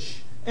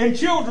marriage and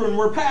children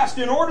were passed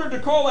in order to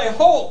call a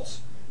halt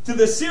to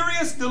the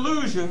serious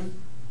delusion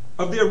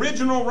of the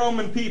original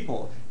Roman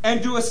people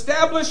and to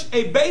establish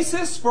a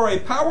basis for a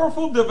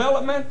powerful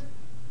development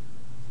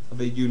of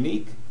a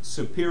unique,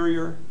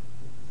 superior,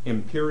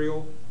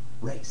 imperial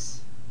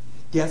race.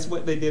 Guess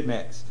what they did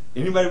next?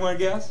 Anybody want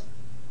to guess?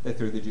 They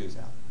threw the Jews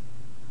out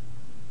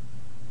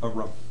of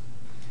Rome.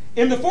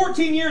 In the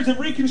 14 years of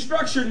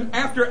reconstruction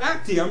after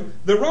Actium,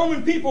 the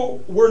Roman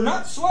people were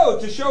not slow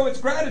to show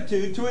its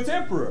gratitude to its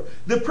emperor.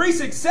 The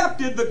priests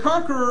accepted the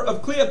conqueror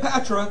of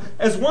Cleopatra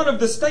as one of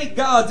the state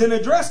gods and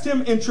addressed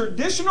him in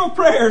traditional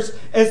prayers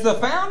as the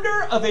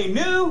founder of a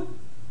new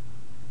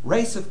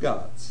race of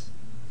gods.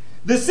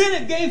 The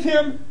Senate gave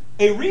him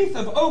a wreath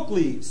of oak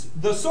leaves,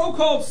 the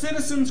so-called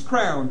citizen's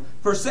crown,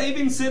 for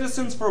saving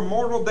citizens from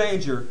mortal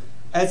danger.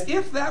 As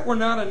if that were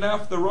not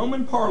enough, the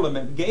Roman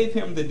Parliament gave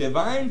him the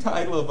divine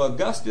title of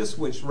Augustus,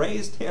 which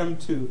raised him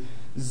to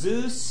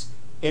Zeus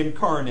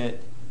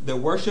incarnate, the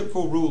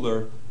worshipful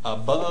ruler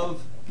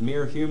above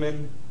mere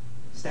human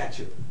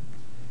stature.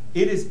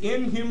 It is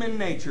in human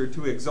nature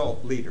to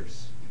exalt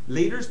leaders.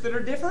 Leaders that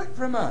are different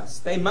from us.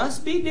 They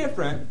must be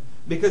different,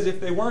 because if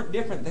they weren't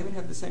different, they would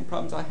have the same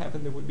problems I have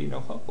and there would be no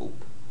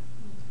hope.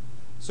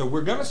 So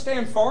we're going to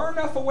stand far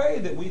enough away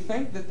that we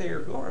think that they are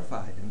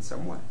glorified in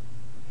some way.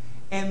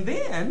 And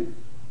then,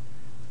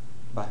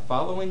 by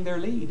following their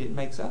lead, it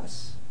makes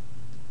us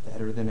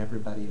better than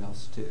everybody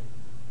else too.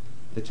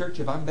 The church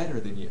of I'm better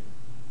than you.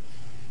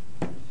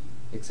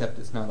 Except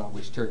it's not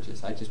always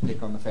churches. I just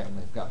pick on the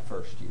family of God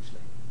first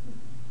usually.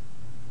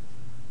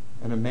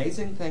 An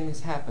amazing thing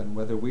has happened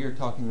whether we are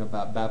talking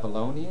about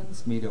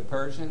Babylonians,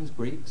 Medo-Persians,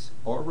 Greeks,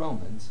 or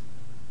Romans,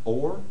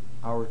 or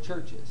our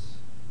churches.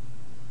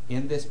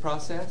 In this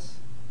process,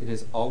 it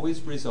has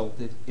always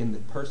resulted in the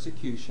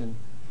persecution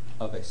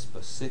of a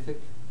specific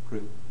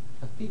group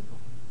of people,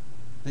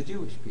 the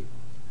Jewish people.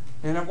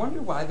 And I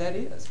wonder why that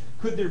is.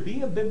 Could there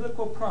be a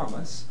biblical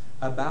promise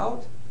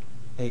about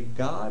a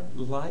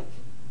God-like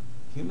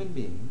human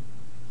being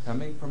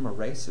coming from a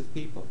race of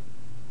people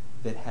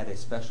that had a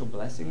special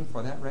blessing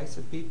for that race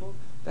of people?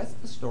 That's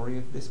the story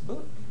of this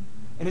book.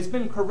 And it's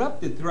been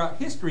corrupted throughout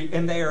history,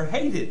 and they are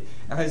hated.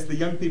 As the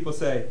young people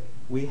say,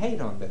 we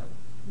hate on them.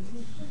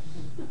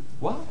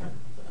 Why?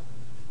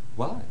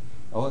 Why?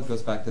 Oh, it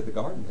goes back to the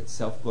garden. It's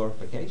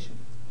self-glorification.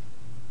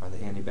 Are they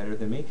any better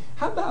than me?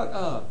 How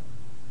about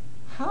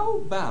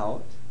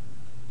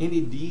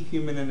any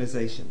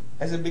dehumanization?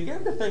 As I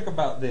began to think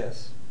about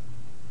this,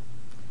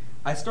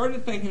 I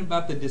started thinking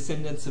about the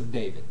descendants of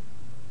David,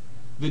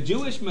 the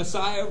Jewish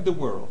Messiah of the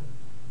world,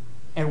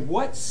 and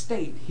what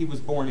state he was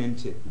born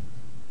into.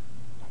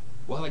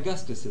 Well,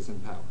 Augustus is in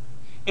power.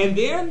 And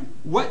then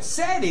what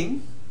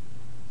setting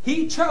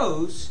he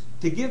chose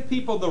to give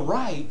people the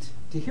right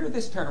to hear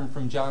this term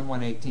from John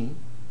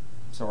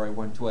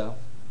 1:12,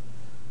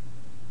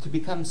 to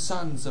become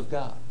sons of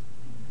God.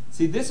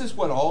 See, this is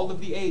what all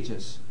of the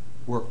ages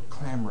were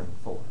clamoring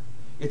for.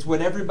 It's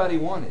what everybody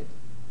wanted.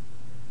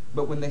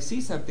 But when they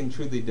see something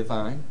truly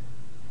divine,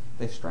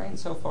 they've strayed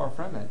so far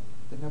from it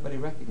that nobody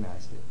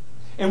recognized it.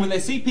 And when they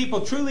see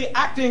people truly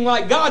acting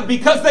like God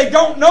because they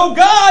don't know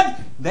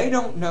God, they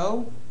don't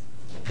know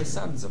the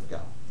sons of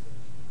God.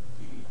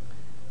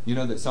 You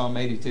know that Psalm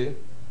 82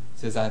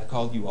 says, I've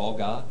called you all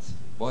gods?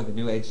 Boy, the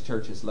New Age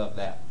churches love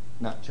that.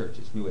 Not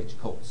churches, New Age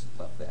cults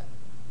love that.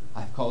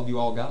 I've called you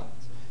all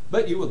gods.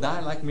 But you will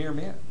die like mere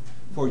men.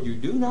 For you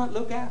do not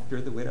look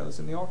after the widows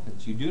and the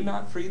orphans. You do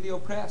not free the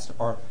oppressed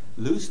or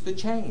loose the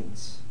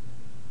chains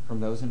from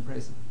those in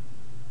prison.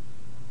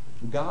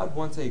 God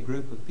wants a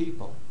group of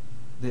people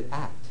that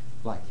act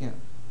like Him.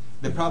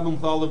 The problem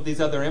with all of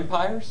these other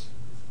empires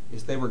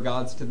is they were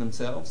gods to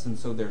themselves, and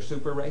so their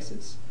super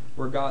races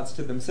were gods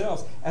to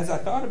themselves. As I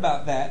thought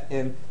about that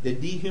and the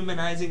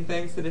dehumanizing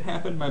things that had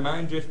happened, my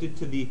mind drifted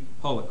to the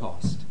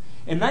Holocaust.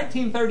 In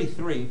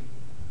 1933,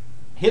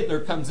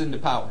 Hitler comes into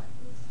power.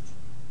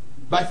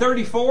 By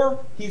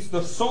 1934, he's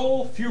the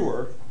sole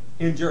Führer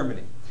in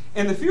Germany.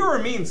 And the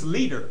Führer means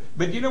leader.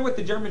 But do you know what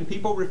the German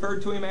people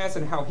referred to him as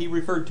and how he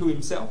referred to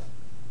himself?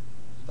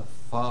 The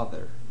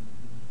father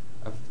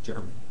of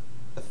Germany.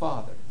 The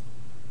father.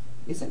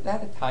 Isn't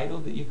that a title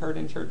that you've heard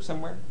in church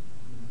somewhere?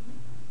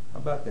 How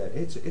about that?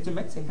 It's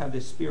amazing how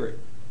this spirit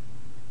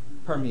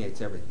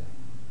permeates everything.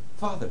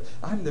 Father,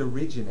 I'm the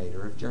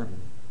originator of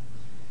Germany.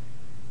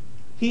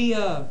 He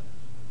wrote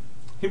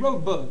a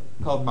book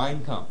called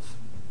Mein Kampf.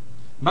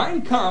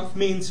 Mein Kampf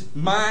means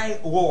my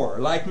war,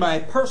 like my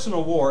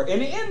personal war.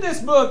 And in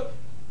this book,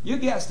 you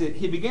guessed it,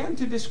 he began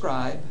to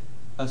describe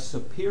a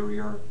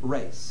superior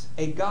race,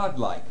 a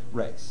godlike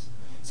race.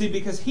 See,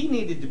 because he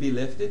needed to be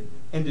lifted,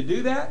 and to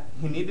do that,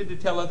 he needed to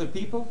tell other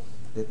people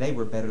that they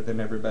were better than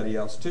everybody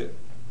else too.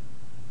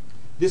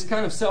 This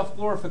kind of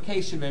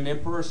self-glorification and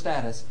emperor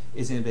status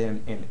is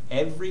in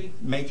every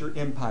major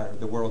empire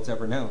the world's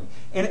ever known.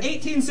 In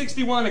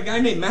 1861, a guy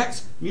named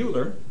Max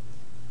Mueller,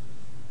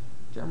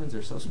 Germans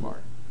are so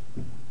smart,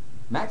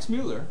 Max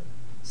Mueller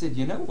said,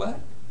 you know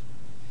what?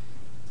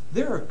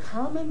 There are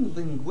common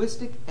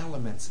linguistic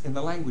elements in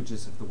the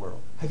languages of the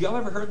world. Have y'all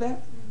ever heard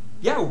that?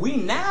 Yeah, we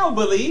now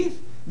believe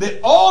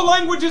that all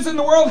languages in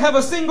the world have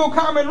a single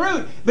common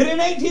root. But in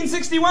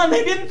 1861,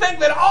 they didn't think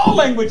that all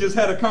languages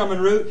had a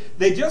common root.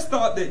 They just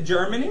thought that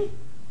Germany,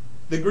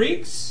 the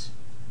Greeks,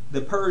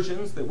 the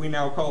Persians that we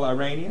now call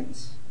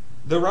Iranians,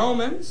 the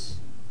Romans,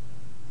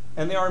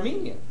 and the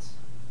Armenians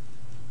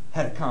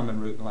had a common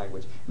root in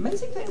language.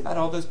 Amazing thing about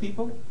all those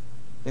people,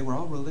 they were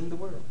all ruling the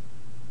world.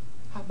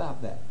 How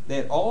about that? They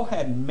had all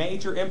had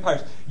major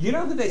empires. You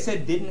know who they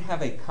said didn't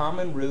have a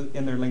common root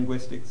in their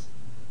linguistics?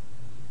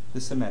 The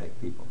Semitic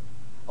people.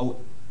 Oh,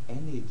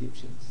 and the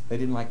Egyptians. They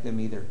didn't like them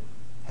either.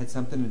 Had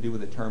something to do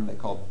with a term they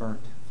called burnt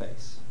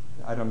face.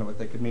 I don't know what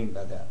they could mean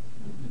by that.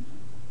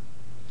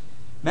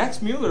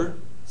 Max Mueller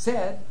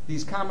said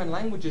these common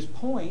languages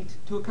point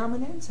to a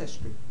common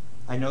ancestry.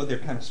 I know they're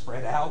kind of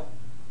spread out.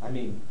 I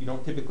mean, you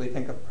don't typically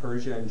think of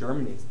Persia and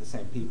Germany as the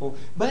same people,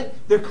 but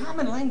their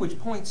common language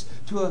points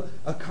to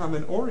a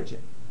common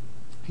origin.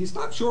 He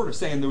stopped short of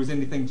saying there was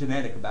anything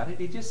genetic about it.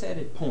 He just said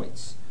it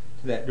points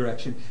to that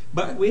direction.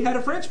 But we had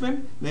a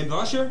Frenchman named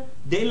Vacher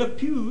de la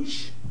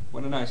Puge.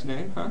 What a nice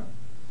name, huh?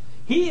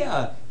 He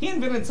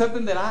invented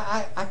something that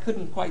I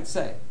couldn't quite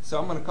say, so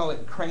I'm going to call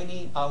it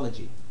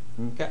craniology.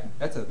 Okay,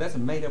 that's a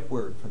made-up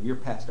word from your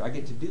pastor. I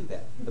get to do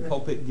that. The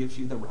pulpit gives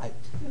you the right.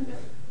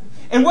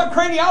 And what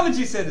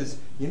craniology said is,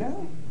 you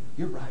know,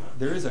 you're right.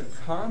 There is a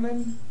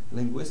common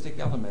linguistic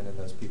element in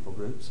those people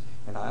groups,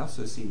 and I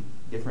also see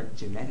different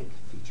genetic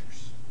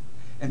features.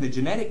 And the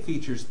genetic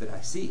features that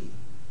I see,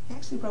 he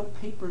actually wrote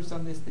papers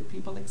on this that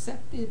people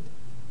accepted,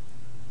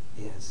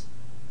 is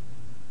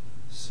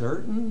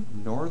certain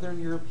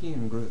Northern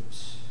European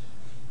groups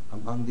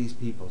among these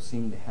people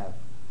seem to have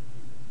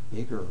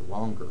bigger,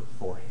 longer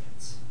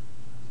foreheads.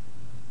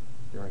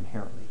 They're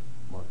inherently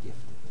more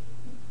gifted.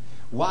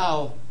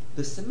 While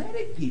the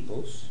Semitic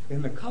peoples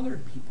and the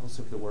colored peoples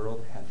of the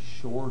world have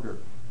shorter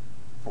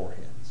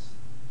foreheads.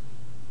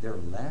 They're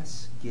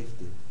less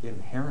gifted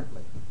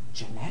inherently,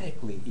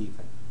 genetically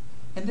even.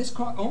 And this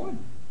caught on.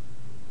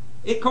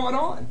 It caught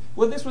on.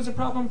 Well, this was a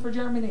problem for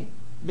Germany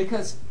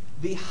because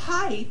the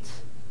height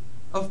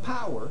of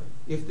power,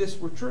 if this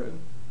were true,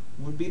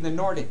 would be the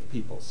Nordic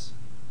peoples.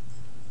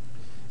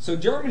 So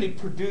Germany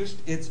produced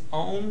its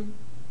own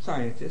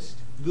scientist,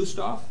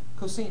 Gustav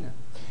Cosina.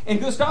 And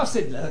Gustav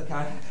said, look,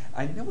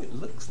 I know it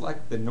looks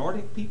like the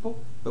Nordic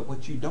people, but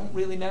what you don't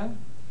really know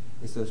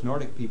is those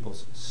Nordic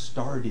peoples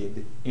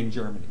started in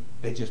Germany.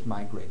 They just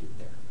migrated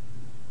there.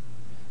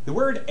 The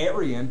word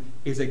Aryan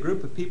is a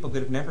group of people that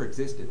have never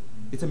existed.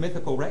 It's a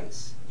mythical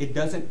race. It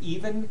doesn't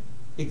even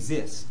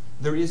exist.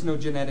 There is no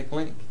genetic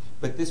link.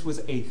 But this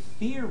was a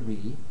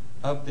theory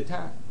of the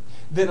time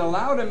that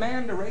allowed a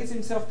man to raise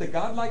himself to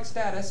godlike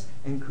status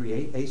and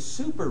create a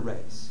super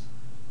race.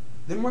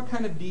 Then what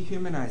kind of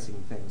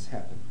dehumanizing things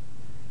happen?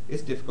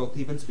 It's difficult to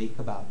even speak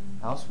about.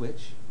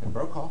 Auschwitz and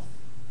Brokoff.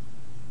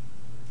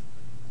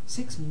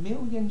 6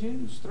 million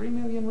Jews, 3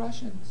 million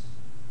Russians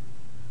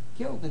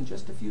killed in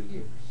just a few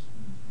years.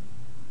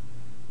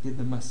 Did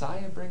the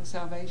Messiah bring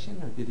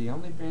salvation, or did he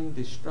only bring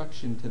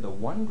destruction to the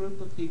one group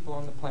of people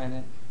on the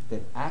planet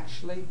that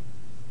actually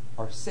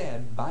are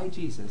said by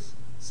Jesus,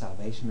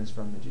 salvation is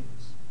from the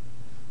Jews?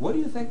 What do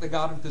you think the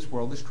God of this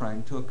world is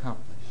trying to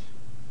accomplish?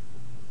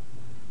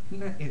 Isn't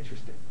that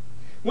interesting?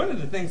 One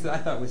of the things that I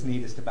thought was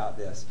neatest about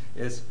this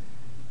is,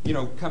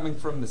 coming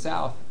from the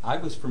South, I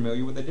was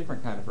familiar with a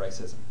different kind of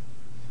racism.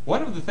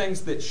 One of the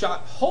things that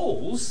shot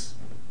holes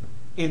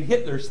in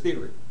Hitler's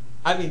theory,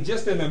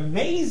 just an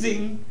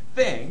amazing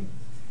thing,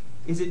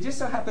 is it just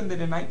so happened that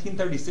in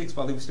 1936,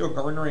 while he was still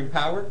garnering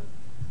power,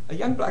 a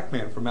young black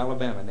man from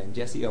Alabama named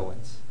Jesse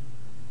Owens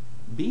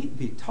beat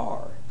the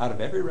tar out of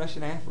every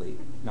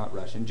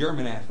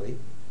German athlete,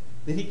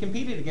 that he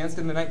competed against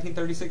in the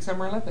 1936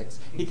 Summer Olympics.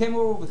 He came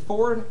over with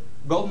 4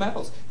 gold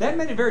medals. That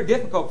made it very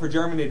difficult for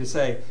Germany to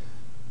say,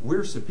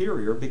 we're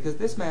superior, because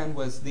this man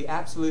was the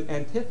absolute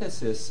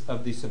antithesis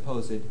of the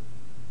supposed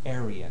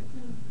Aryan.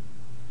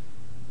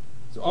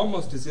 It's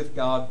almost as if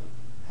God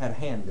had a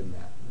hand in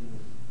that.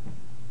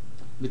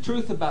 The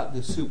truth about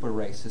the super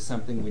race is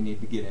something we need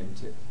to get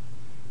into.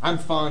 I'm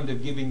fond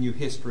of giving you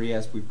history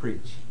as we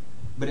preach.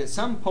 But at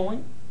some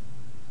point,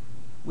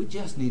 we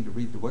just need to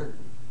read the Word.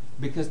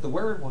 Because the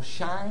Word will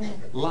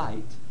shine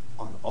light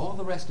on all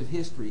the rest of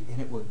history,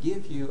 and it will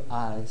give you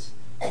eyes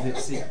that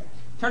see.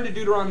 Turn to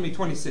Deuteronomy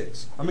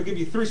 26. I'm going to give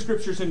you 3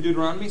 scriptures in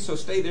Deuteronomy, so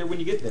stay there when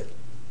you get there.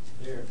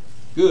 There.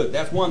 Good,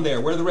 that's one there.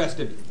 Where are the rest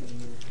of you?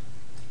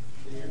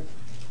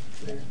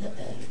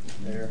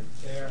 There.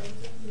 There.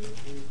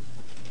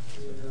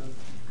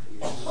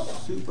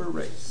 Super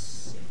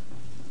race.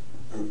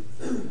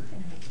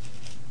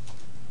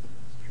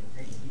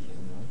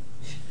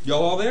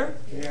 Y'all all there?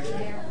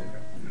 Yeah.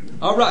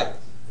 All right.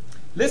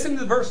 Listen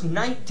to verse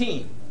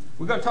 19.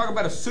 We're going to talk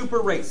about a super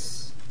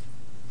race.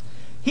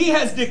 He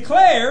has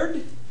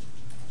declared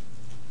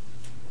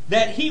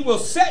that He will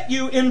set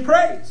you in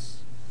praise,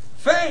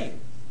 fame,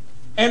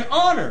 and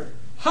honor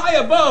high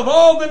above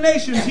all the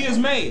nations He has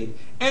made,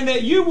 and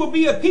that you will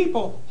be a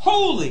people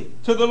holy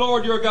to the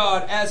Lord your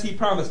God, as He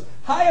promised,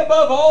 high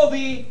above all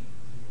the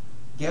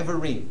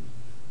Gevarim,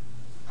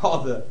 all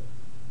the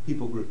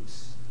people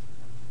groups.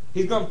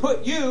 He's going to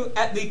put you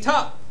at the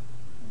top,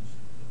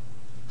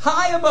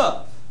 high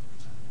above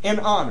in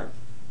honor.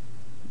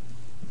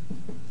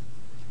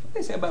 What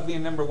they say about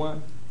being number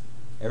one?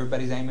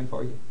 Everybody's aiming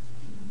for you.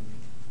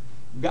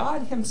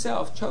 God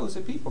Himself chose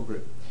a people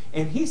group.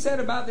 And He said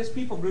about this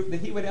people group that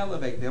He would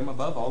elevate them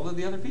above all of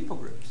the other people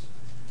groups.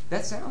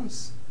 That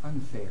sounds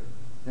unfair,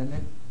 doesn't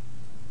it?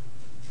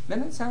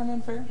 Doesn't it sound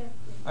unfair? Yeah.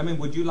 I mean,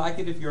 would you like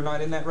it if you're not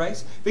in that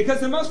race?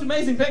 Because the most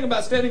amazing thing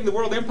about studying the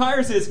world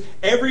empires is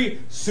every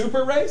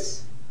super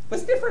race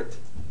was different.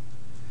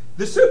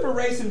 The super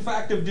race, in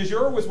fact, of de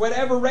jure was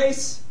whatever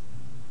race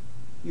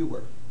you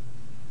were.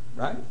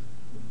 Right?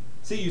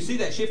 See, you see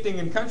that shifting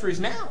in countries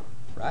now,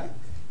 right?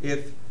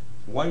 If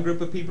one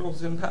group of people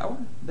is in power,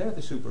 they're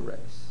the super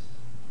race.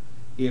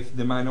 If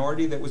the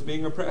minority that was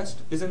being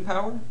oppressed is in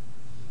power,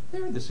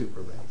 they're the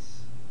super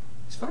race.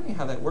 It's funny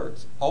how that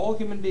works. All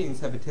human beings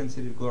have a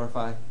tendency to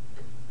glorify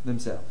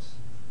themselves.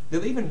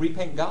 They'll even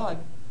repaint God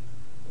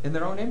in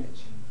their own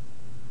image.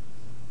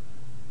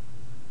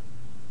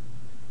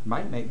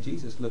 Might make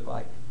Jesus look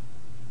like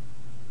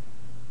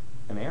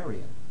an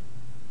Aryan.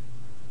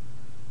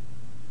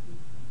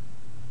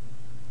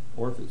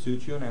 Or if it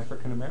suits you, an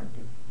African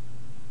American.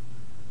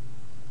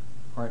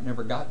 Or it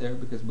never got there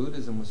because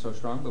Buddhism was so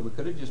strong, but we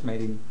could have just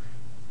made him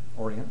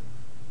Orient.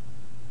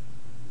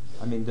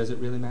 I mean, does it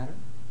really matter?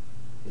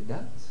 It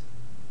does.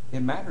 It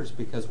matters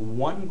because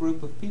one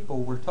group of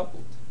people were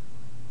told,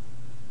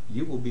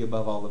 you will be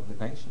above all of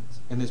the nations.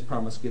 And this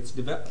promise gets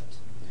developed.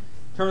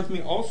 Turn with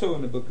me also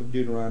in the book of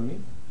Deuteronomy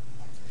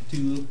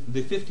to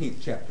the 15th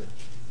chapter.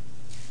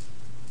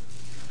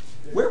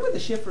 Where were the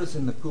Shifras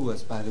and the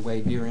Puas, by the way,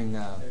 during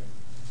the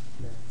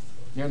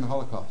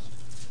Holocaust?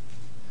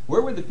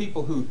 Where were the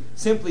people who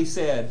simply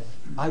said,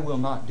 I will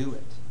not do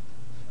it?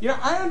 You know,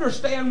 I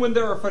understand when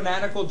there are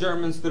fanatical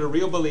Germans that are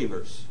real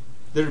believers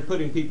that are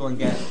putting people in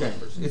gas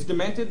chambers. It's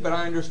demented, but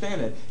I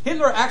understand it.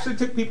 Hitler actually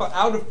took people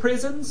out of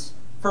prisons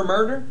for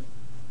murder,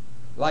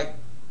 like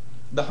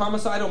the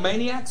homicidal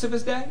maniacs of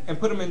his day, and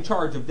put them in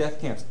charge of death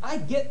camps. I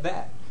get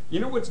that. You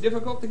know what's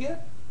difficult to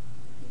get?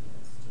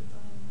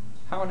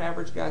 How an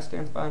average guy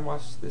stands by and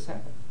watches this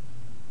happen.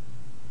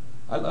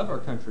 I love our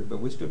country, but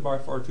we stood by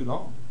far too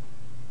long.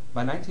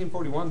 By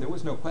 1941, there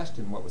was no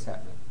question what was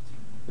happening.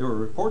 There were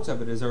reports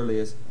of it as early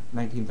as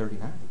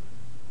 1939.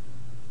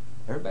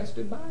 Everybody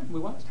stood by and we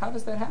watched. How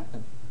does that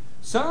happen?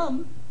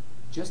 Some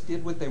just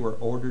did what they were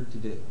ordered to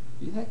do.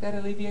 Do you think that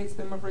alleviates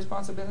them of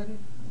responsibility?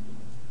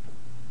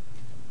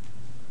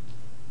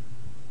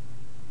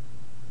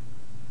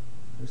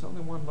 There's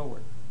only one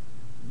Lord.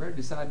 You better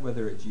decide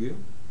whether it's you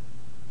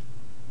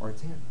or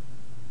it's Him.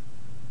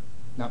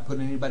 Not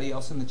putting anybody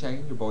else in the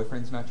chain. Your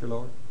boyfriend's not your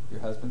Lord. Your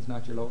husband's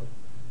not your Lord.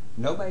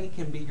 Nobody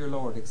can be your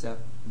Lord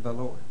except the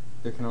Lord.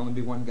 There can only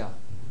be one God.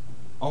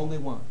 Only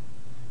one.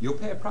 You'll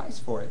pay a price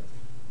for it.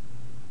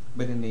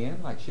 But in the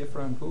end, like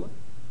Shifra and Pua,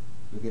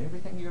 you'll get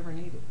everything you ever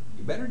needed.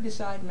 You better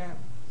decide now.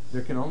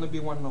 There can only be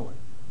one Lord.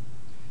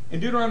 In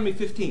Deuteronomy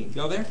 15,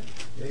 y'all there?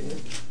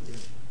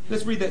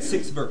 Let's read that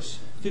 6th verse.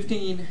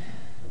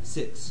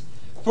 15:6.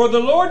 For the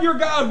Lord your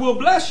God will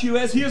bless you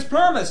as He has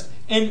promised,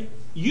 and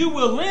you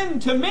will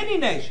lend to many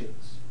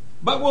nations,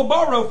 but will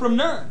borrow from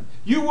none.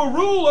 You will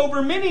rule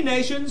over many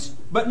nations,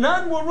 but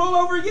none will rule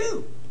over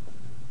you.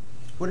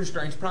 What a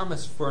strange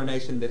promise for a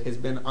nation that has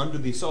been under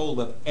the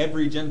soul of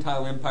every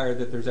Gentile empire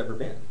that there's ever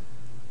been.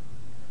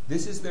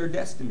 This is their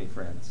destiny,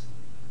 friends.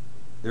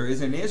 There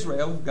is an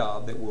Israel of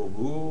God that will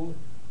rule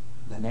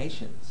the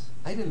nations.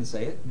 I didn't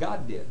say it.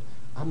 God did.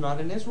 I'm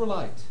not an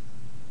Israelite.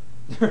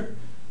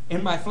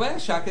 In my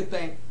flesh, I could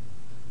think,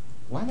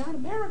 why not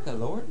America,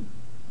 Lord?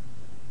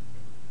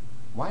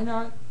 Why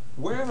not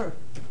wherever?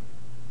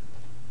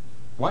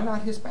 Why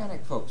not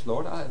Hispanic folks,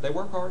 Lord? They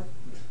work hard.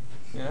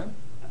 You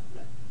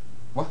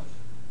know?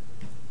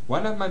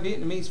 Why not my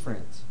Vietnamese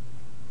friends?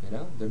 You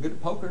know, they're good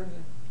at poker.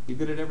 You're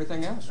good at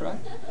everything else, right?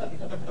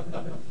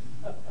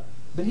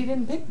 But He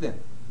didn't pick them,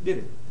 did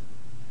He?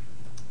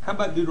 How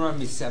about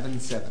Deuteronomy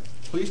 7:7?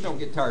 Please don't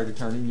get tired of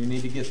turning. You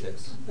need to get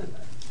this.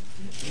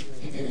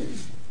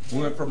 We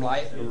went from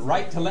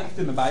right to left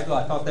in the Bible.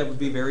 I thought that would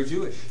be very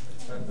Jewish.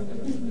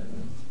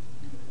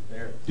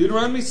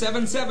 Deuteronomy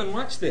 7:7.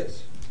 Watch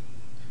this.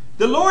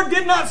 The Lord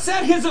did not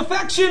set His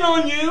affection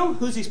on you.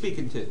 Who's He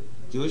speaking to?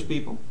 Jewish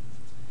people.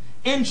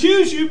 And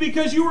choose you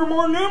because you were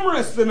more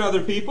numerous than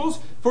other peoples,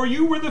 for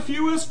you were the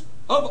fewest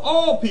of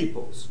all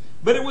peoples.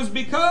 But it was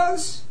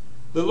because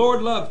the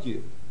Lord loved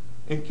you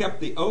and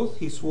kept the oath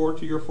He swore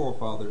to your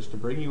forefathers to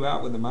bring you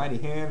out with a mighty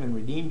hand and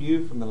redeemed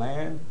you from the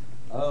land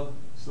of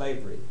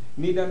slavery.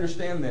 You need to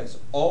understand this.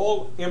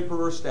 All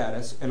emperor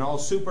status and all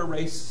super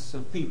race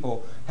of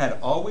people had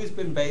always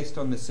been based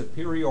on the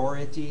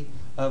superiority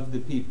of the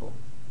people.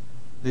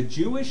 The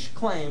Jewish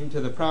claim to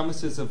the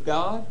promises of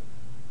God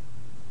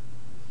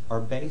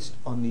are based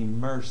on the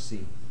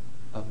mercy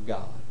of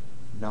God,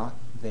 not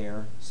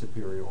their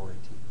superiority.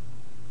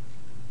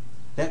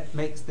 That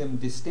makes them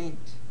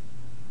distinct.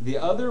 The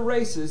other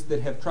races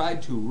that have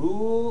tried to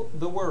rule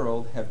the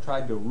world have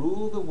tried to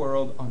rule the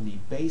world on the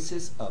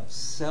basis of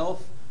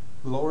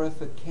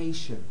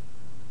self-glorification.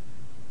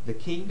 The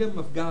kingdom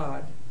of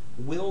God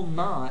will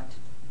not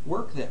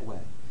work that way.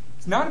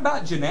 It's not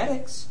about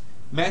genetics.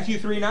 Matthew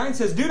 3:9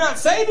 says, "Do not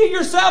say to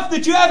yourself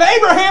that you have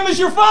Abraham as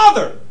your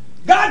father.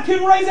 God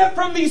can raise up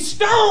from these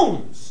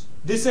stones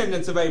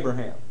descendants of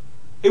Abraham."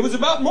 It was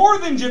about more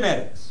than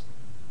genetics.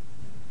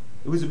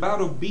 It was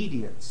about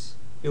obedience.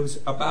 It was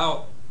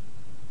about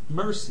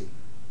mercy.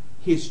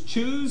 His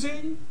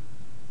choosing,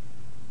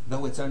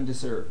 though it's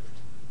undeserved.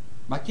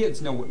 My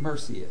kids know what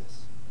mercy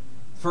is.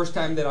 First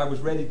time that I was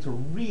ready to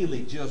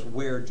really just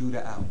wear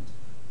Judah out.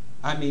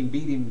 I mean,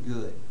 beat him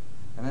good.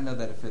 And I know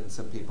that offends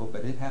some people,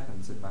 but it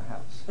happens in my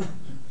house.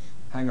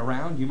 Hang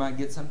around, you might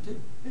get some too.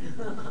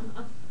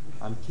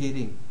 I'm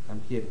kidding.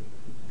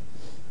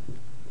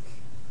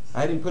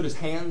 I had him put his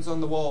hands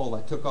on the wall.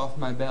 I took off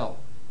my belt.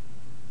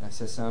 I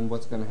said, "Son,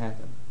 what's going to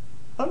happen?"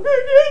 "I'm going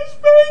to get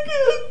spanked."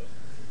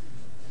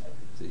 I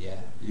said,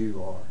 "Yeah,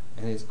 you are.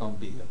 And it's going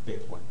to be a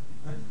big one."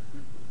 I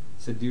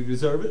said, "Do you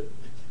deserve it?"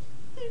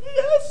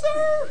 "Yes,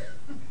 sir."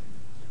 I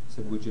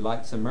said, "Would you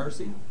like some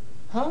mercy?"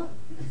 "Huh?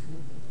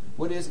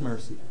 What is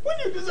mercy?" "When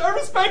you deserve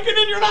a spanking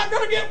and you're not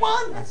going to get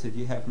one." I said,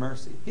 "You have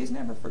mercy." He's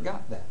never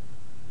forgot that.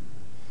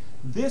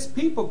 This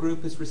people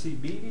group has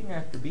received beating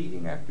after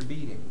beating after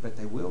beating, but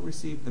they will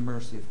receive the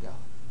mercy of God.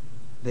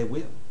 They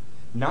will.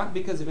 Not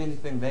because of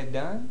anything they've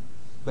done,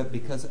 but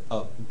because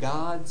of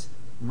God's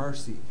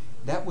mercy.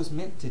 That was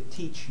meant to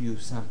teach you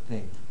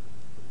something.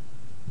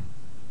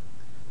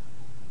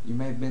 You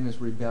may have been as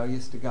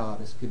rebellious to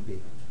God as could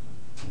be.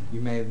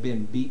 You may have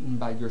been beaten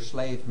by your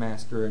slave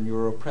master and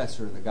your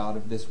oppressor, the God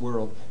of this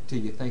world, till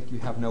you think you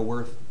have no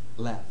worth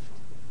left.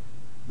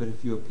 But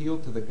if you appeal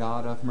to the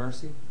God of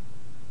mercy,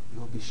 you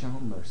will be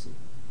shown mercy.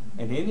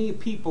 And any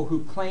people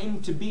who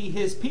claim to be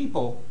His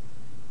people,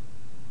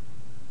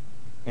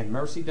 and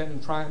mercy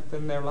doesn't triumph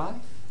in their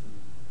life,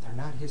 they're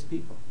not His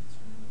people.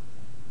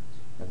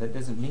 Now that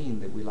doesn't mean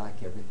that we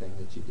like everything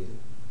that you do.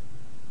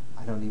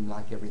 I don't even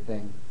like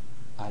everything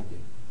I do.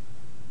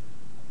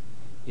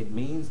 It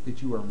means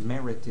that you are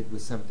merited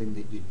with something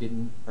that you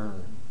didn't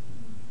earn.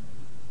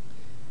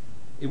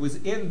 It was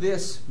in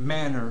this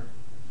manner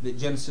that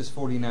Genesis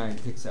 49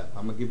 picks up.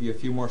 I'm going to give you a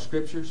few more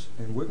scriptures,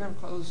 and we're going to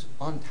close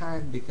on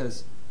time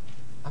because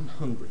I'm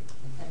hungry.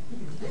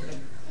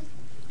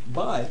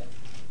 But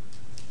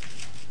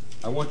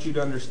I want you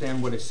to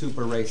understand what a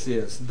super race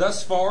is.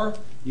 Thus far,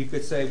 you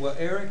could say, "Well,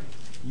 Eric,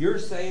 you're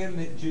saying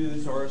that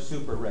Jews are a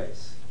super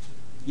race."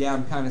 Yeah,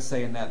 I'm kind of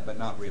saying that, but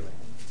not really.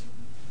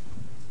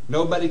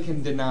 Nobody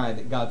can deny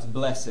that God's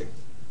blessing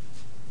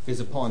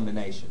is upon the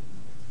nation.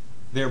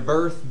 Their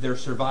birth, their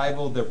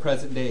survival, their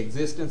present day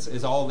existence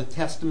is all the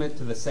testament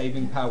to the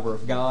saving power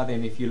of God.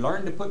 And if you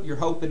learn to put your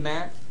hope in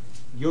that,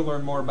 you'll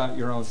learn more about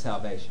your own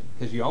salvation.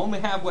 Because you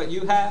only have what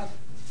you have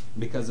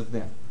because of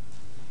them.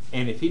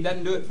 And if He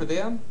doesn't do it for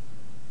them,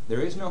 there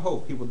is no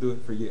hope He will do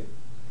it for you.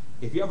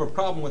 If you have a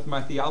problem with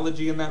my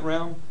theology in that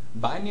realm,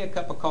 buy me a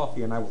cup of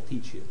coffee and I will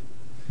teach you.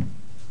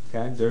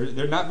 Okay?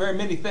 There are not very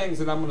many things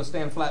that I'm going to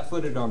stand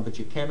flat-footed on, but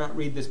you cannot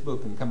read this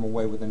book and come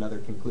away with another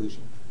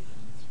conclusion.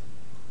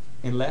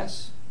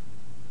 Unless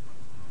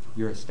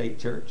you're a state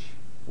church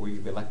where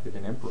you've elected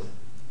an emperor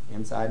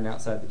inside and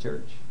outside the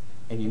church,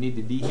 and you need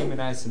to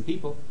dehumanize some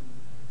people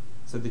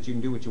so that you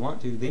can do what you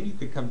want to, then you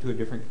could come to a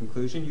different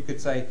conclusion. You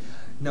could say,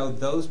 no,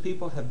 those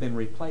people have been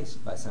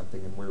replaced by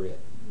something and we're it.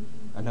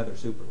 Another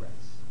super race.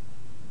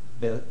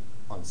 Built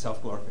on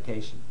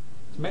self-glorification.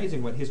 It's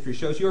amazing what history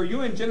shows you. Are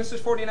you in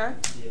Genesis 49?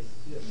 Yes.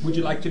 Would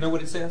you like to know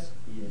what it says?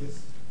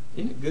 Yes.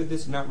 Isn't it good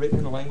this is not written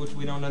in a language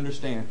we don't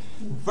understand?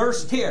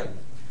 Verse 10.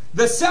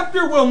 "The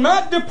scepter will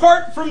not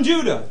depart from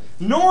Judah,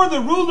 nor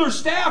the ruler's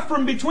staff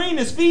from between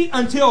his feet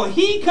until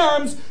He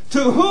comes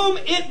to whom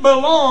it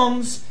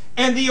belongs,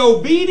 and the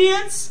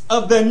obedience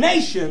of the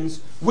nations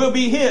will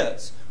be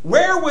His."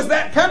 Where was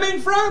that coming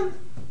from?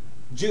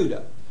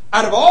 Judah.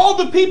 Out of all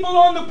the people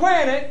on the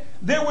planet,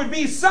 there would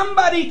be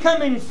somebody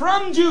coming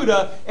from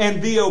Judah,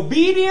 and the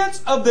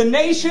obedience of the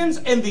nations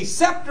and the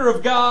scepter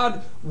of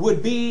God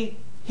would be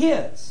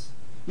His.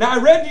 Now, I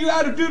read to you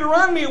out of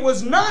Deuteronomy, it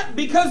was not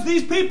because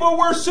these people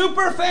were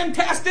super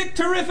fantastic,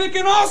 terrific,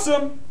 and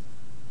awesome.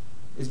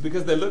 It's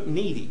because they looked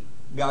needy.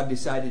 God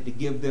decided to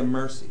give them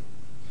mercy.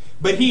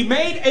 But He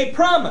made a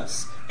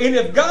promise. And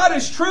if God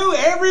is true,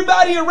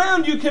 everybody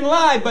around you can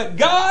lie. But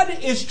God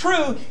is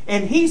true,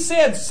 and He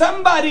said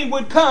somebody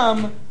would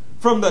come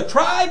from the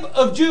tribe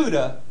of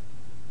Judah,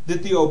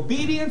 that the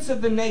obedience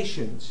of the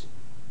nations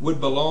would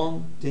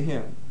belong to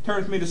Him.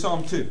 Turn with me to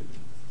Psalm 2.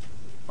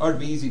 Ought to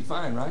be easy to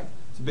find, right?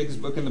 It's the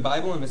biggest book in the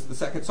Bible, and it's the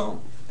second Psalm.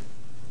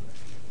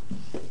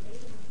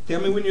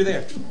 Tell me when you're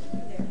there.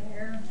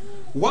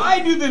 Why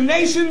do the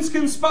nations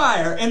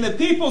conspire and the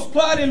peoples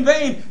plot in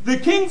vain? The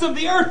kings of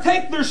the earth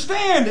take their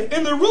stand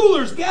and the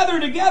rulers gather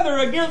together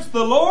against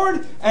the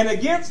Lord and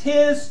against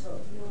His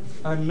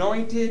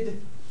anointed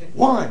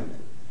one.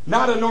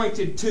 Not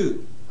anointed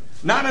two.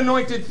 Not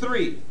anointed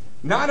three.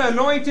 Not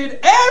anointed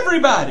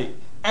everybody.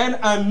 An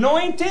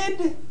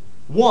anointed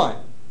one.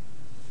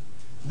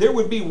 There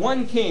would be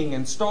one king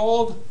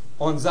installed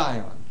on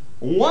Zion.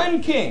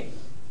 One king.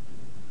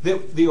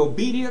 The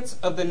obedience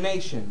of the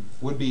nation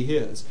would be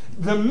his.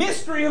 The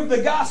mystery of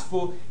the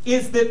gospel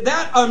is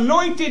that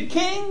anointed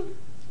king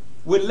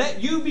would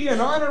let you be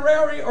an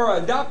honorary or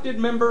adopted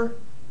member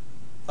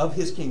of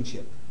his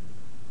kingship.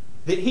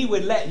 That he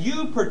would let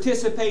you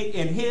participate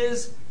in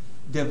his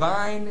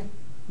divine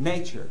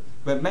nature.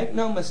 But make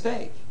no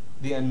mistake,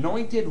 the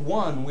anointed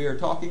one we are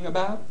talking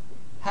about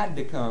had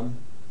to come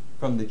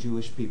from the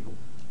Jewish people.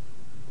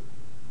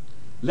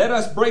 Let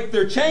us break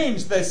their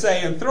chains, they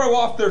say, and throw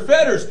off their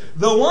fetters.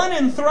 The one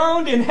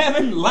enthroned in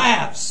heaven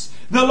laughs.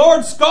 The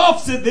Lord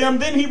scoffs at them,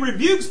 then He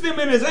rebukes them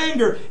in His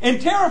anger and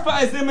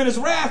terrifies them in His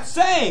wrath,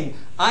 saying,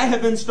 I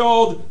have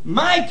installed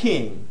my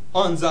king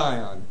on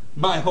Zion,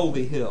 my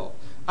holy hill.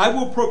 I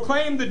will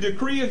proclaim the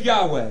decree of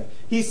Yahweh.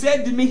 He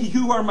said to me,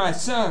 you are my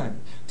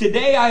son.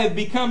 Today I have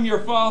become your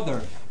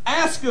father.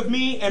 Ask of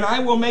me, and I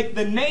will make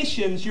the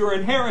nations your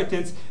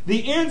inheritance,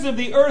 the ends of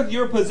the earth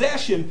your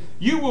possession.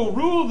 You will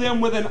rule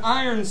them with an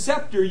iron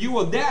scepter. You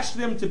will dash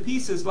them to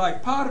pieces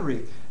like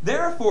pottery.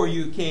 Therefore,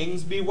 you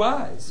kings, be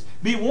wise.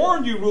 Be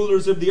warned, you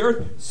rulers of the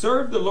earth.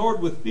 Serve the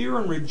Lord with fear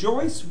and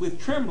rejoice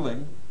with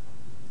trembling.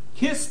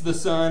 Kiss the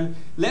Son,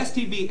 lest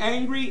He be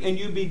angry and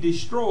you be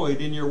destroyed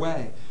in your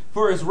way.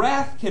 For His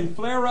wrath can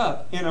flare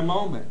up in a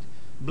moment.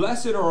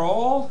 Blessed are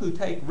all who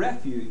take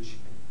refuge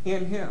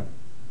in Him.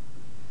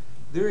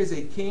 There is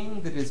a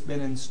king that has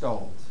been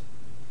installed.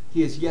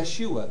 He is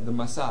Yeshua, the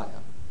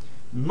Messiah.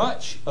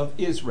 Much of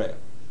Israel,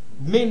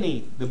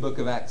 many, the book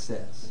of Acts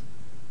says,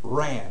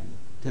 ran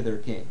to their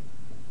king.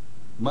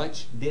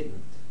 Much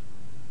didn't.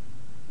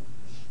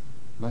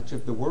 Much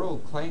of the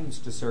world claims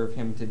to serve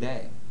Him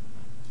today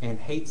and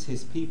hates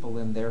His people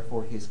and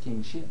therefore His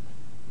kingship.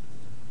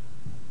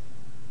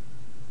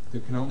 There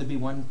can only be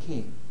one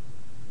king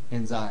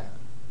in Zion.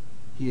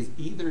 He is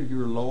either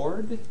your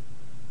Lord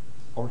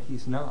or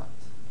He's not.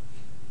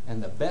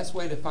 And the best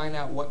way to find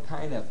out what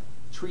kind of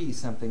tree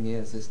something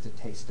is to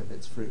taste of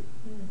its fruit.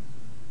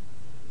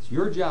 It's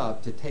your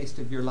job to taste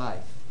of your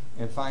life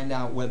and find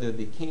out whether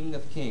the King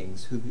of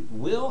Kings, who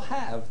will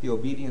have the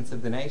obedience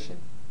of the nation,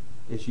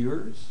 is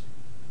yours,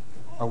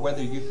 or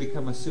whether you've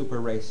become a super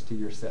race to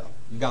yourself,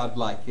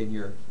 godlike in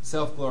your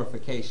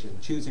self-glorification,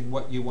 choosing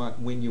what you want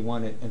when you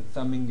want it, and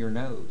thumbing your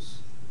nose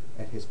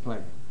at His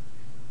plan.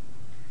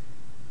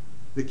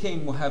 The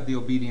king will have the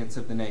obedience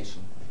of the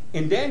nation.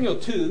 In Daniel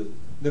 2,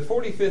 the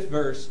 45th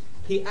verse,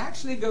 he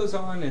actually goes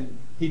on and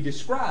he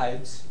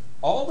describes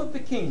all of the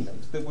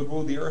kingdoms that would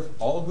rule the earth,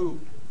 all who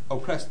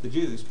oppressed the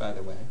Jews, by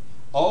the way,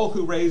 all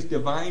who raised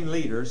divine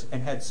leaders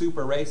and had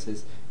super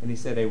races, and he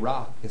said a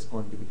rock is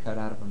going to be cut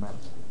out of a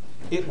mountain.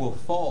 It will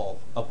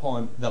fall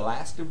upon the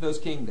last of those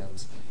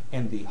kingdoms,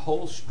 and the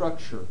whole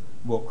structure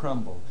will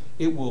crumble.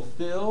 It will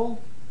fill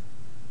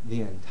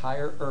the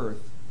entire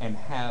earth and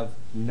have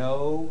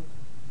no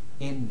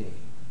ending.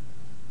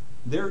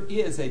 There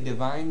is a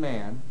divine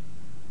man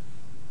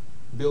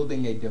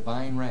building a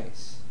divine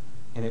race,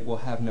 and it will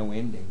have no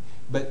ending.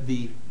 But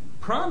the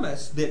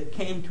promise that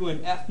came to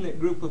an ethnic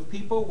group of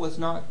people was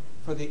not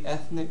for the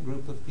ethnic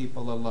group of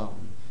people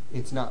alone.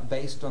 It's not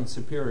based on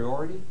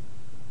superiority.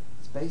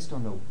 It's based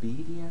on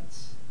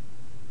obedience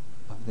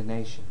of the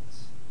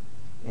nations.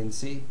 And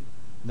see,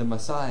 the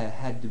Messiah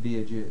had to be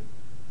a Jew.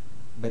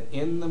 But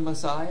in the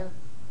Messiah,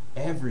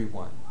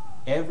 everyone,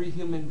 every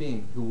human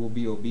being who will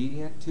be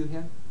obedient to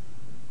Him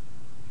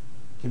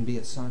can be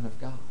a son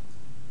of God.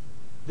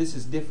 This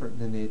is different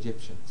than the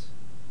Egyptians.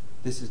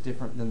 This is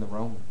different than the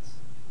Romans.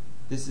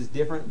 This is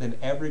different than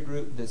every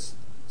group that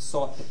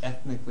sought to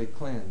ethnically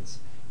cleanse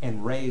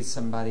and raise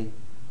somebody's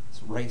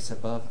race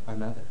above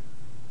another.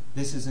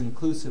 This is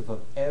inclusive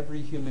of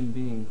every human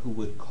being who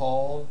would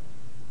call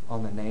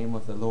on the name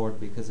of the Lord,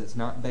 because it's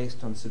not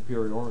based on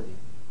superiority.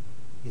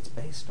 It's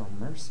based on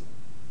mercy.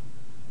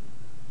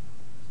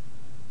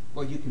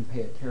 Well, you can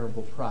pay a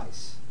terrible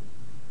price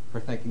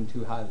for thinking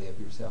too highly of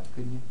yourself,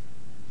 couldn't you?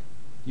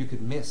 You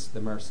could miss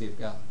the mercy of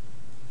God.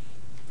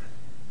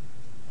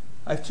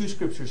 I have 2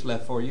 scriptures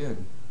left for you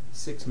and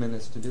 6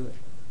 minutes to do it.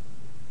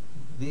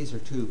 These are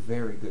 2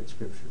 very good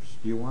scriptures.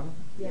 Do you want them?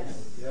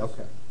 Yes.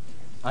 Okay.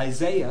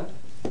 Isaiah,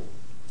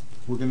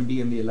 we're going to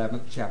be in the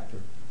 11th chapter.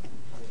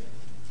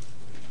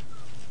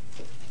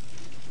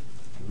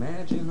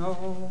 Imagine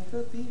all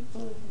the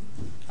people.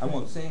 I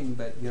won't sing,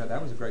 but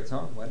that was a great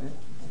song, wasn't it?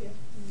 Yeah.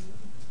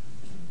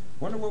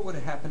 Wonder what would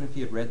have happened if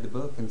you had read the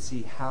book and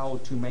see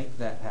how to make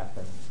that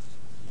happen.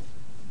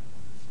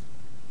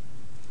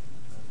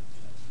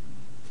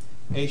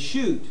 A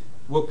shoot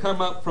will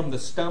come up from the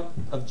stump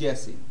of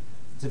Jesse.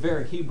 It's a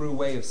very Hebrew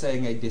way of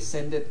saying a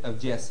descendant of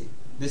Jesse.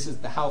 This is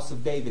the house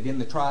of David in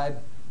the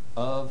tribe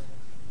of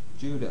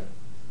Judah.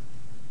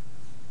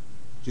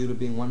 Judah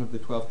being one of the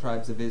 12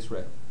 tribes of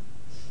Israel.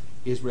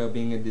 Israel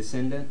being a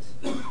descendant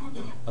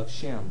of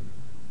Shem,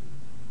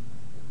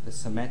 the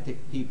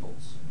Semitic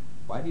peoples.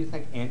 Why do you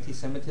think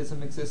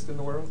anti-Semitism exists in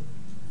the world?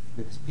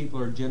 Because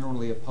people are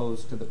generally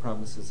opposed to the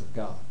promises of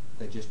God.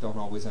 They just don't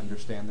always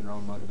understand their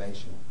own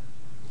motivation.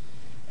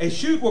 A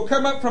shoot will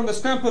come up from the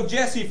stump of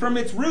Jesse. From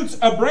its roots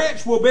a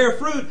branch will bear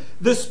fruit.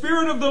 The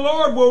Spirit of the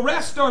Lord will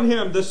rest on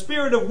him. The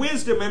Spirit of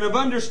wisdom and of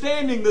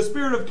understanding. The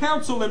Spirit of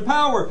counsel and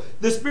power.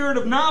 The Spirit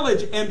of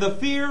knowledge and the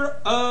fear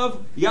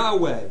of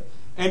Yahweh.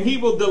 And he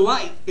will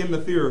delight in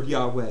the fear of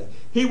Yahweh.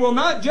 He will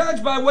not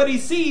judge by what he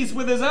sees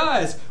with his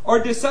eyes, or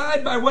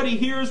decide by what he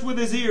hears with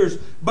his ears,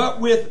 but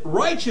with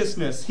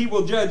righteousness he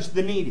will judge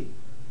the needy.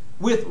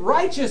 With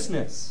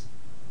righteousness.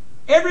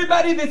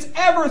 Everybody that's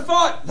ever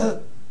thought,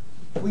 look,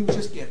 we can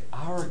just get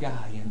our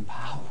guy in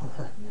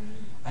power.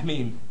 I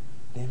mean,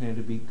 then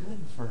it'd be good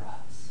for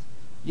us.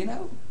 You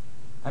know?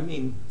 I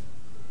mean,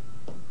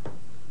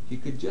 you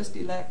could just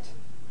elect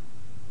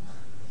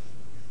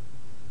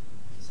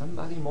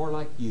somebody more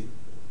like you.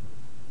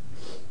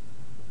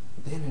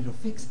 Then it'll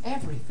fix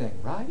everything,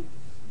 right?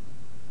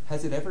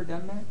 Has it ever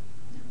done that?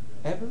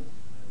 Ever?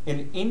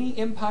 In any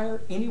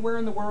empire, anywhere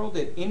in the world,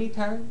 at any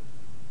time?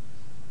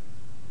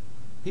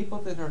 People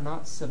that are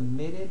not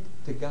submitted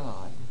to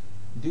God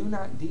do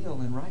not deal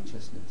in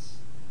righteousness.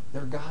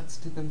 They're gods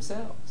to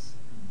themselves.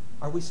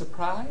 Are we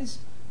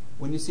surprised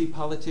when you see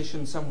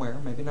politicians somewhere,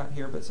 maybe not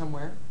here but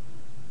somewhere?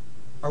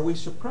 Are we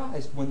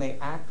surprised when they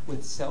act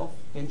with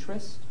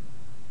self-interest?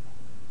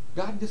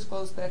 God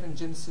disclosed that in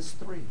Genesis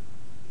 3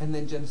 and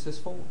then Genesis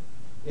 4.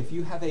 If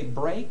you have a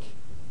break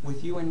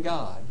with you and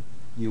God,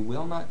 you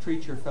will not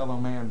treat your fellow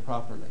man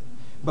properly.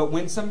 But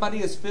when somebody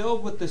is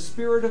filled with the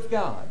Spirit of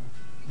God,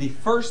 the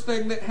first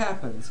thing that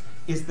happens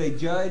is they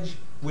judge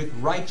with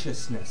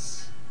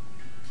righteousness.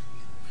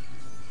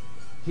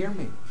 Hear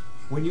me.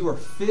 When you are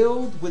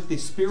filled with the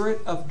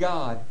Spirit of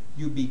God,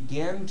 you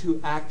begin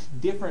to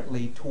act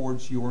differently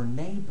towards your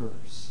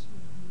neighbors.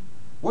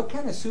 What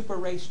kind of super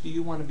race do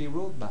you want to be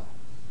ruled by?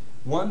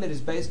 One that is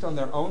based on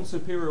their own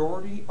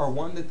superiority, or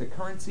one that the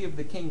currency of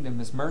the kingdom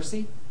is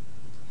mercy,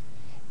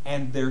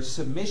 and their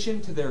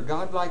submission to their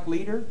godlike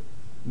leader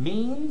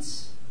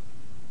means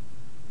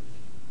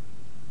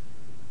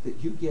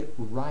that you get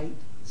right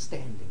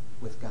standing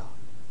with God?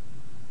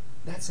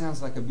 That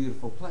sounds like a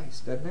beautiful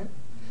place, doesn't it?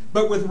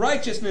 But with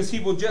righteousness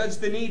he will judge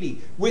the needy.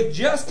 With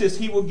justice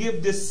he will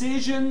give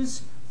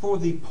decisions for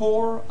the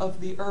poor of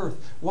the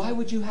earth. Why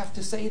would you have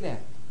to say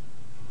that?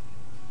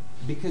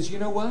 Because you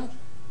know what?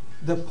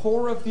 The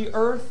poor of the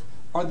earth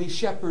are the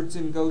shepherds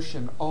in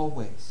Goshen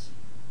always.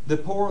 The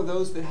poor are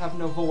those that have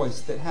no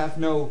voice, that have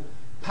no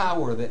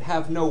power, that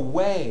have no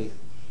way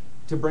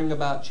to bring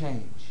about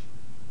change.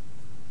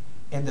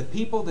 And the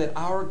people that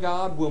our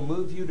God will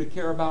move you to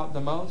care about the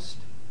most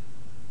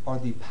are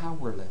the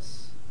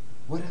powerless.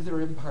 What other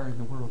empire in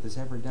the world has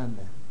ever done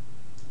that?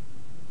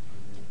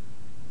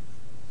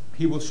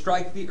 He will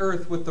strike the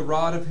earth with the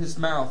rod of his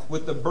mouth.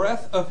 With the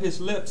breath of his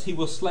lips he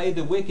will slay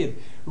the wicked.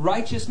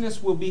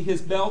 Righteousness will be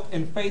his belt,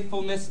 and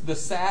faithfulness the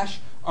sash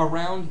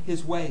around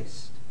his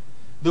waist.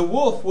 The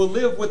wolf will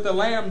live with the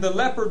lamb. The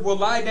leopard will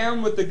lie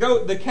down with the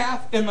goat. The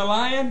calf and the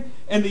lion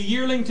and the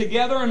yearling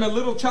together, and a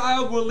little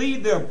child will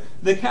lead them.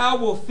 The cow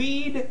will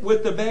feed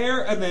with the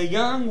bear, and the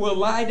young will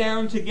lie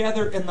down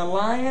together, and the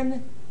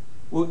lion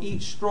will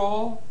eat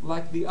straw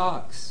like the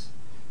ox.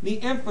 The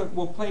infant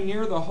will play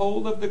near the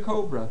hole of the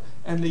cobra,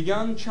 and the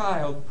young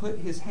child put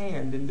his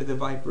hand into the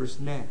viper's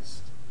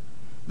nest.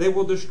 They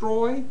will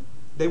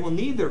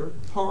neither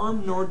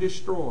harm nor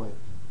destroy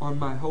on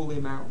my holy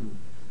mountain.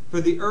 For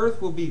the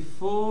earth will be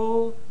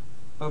full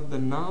of the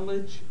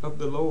knowledge of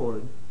the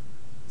Lord,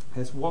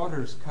 as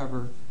waters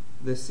cover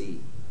the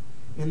sea.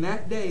 In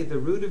that day the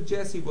root of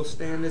Jesse will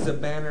stand as a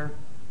banner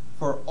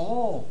for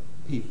all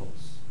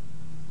peoples.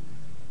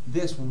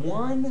 This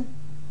one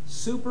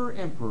super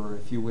emperor,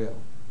 if you will,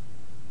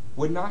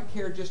 would not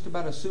care just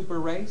about a super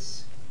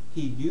race.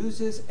 He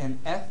uses an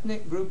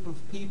ethnic group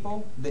of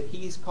people that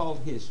he's called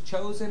his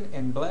chosen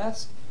and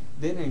blessed,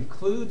 then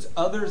includes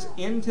others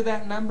into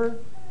that number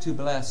to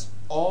bless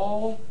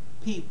all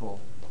people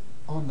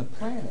on the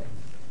planet.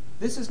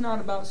 This is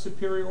not about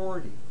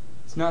superiority.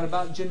 It's not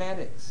about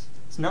genetics.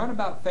 It's not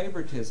about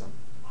favoritism.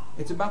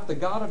 It's about the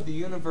God of the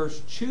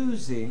universe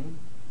choosing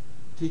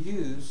to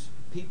use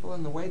people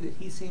in the way that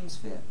he seems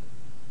fit.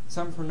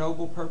 Some for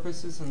noble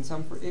purposes and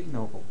some for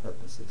ignoble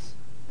purposes.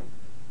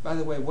 By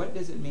the way, what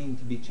does it mean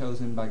to be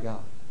chosen by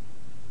God?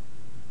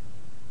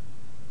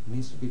 It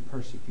means to be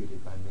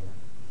persecuted by men.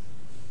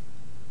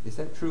 Is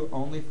that true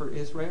only for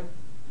Israel?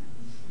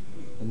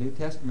 The New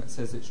Testament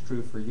says it's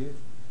true for you.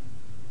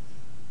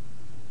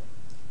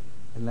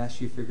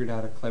 Unless you figured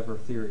out a clever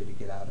theory to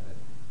get out of it.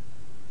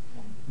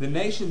 The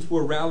nations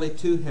will rally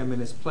to him, and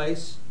his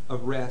place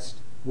of rest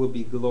will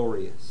be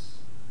glorious.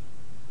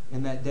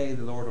 In that day,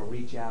 the Lord will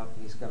reach out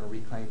and he's going to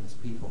reclaim his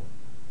people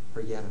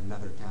for yet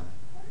another time.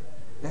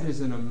 That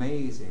is an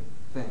amazing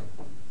thing.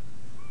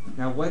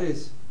 Now, what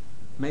is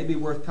maybe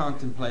worth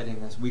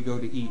contemplating as we go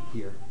to eat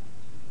here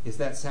is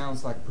that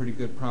sounds like a pretty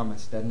good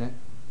promise, doesn't it?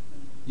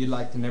 You'd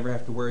like to never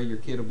have to worry your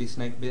kid will be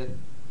snake bit.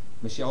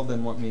 Michelle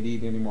doesn't want me to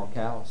eat any more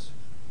cows.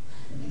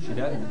 She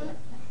doesn't.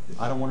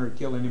 I don't want her to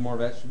kill any more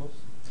vegetables.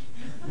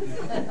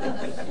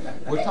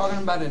 We're talking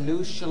about a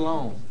new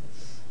shalom,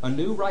 a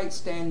new right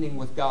standing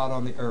with God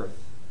on the earth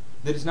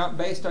that is not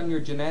based on your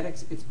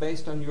genetics, it's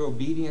based on your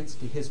obedience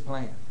to His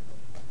plan.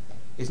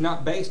 It's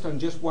not based on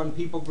just one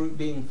people group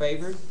being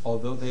favored,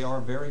 although they are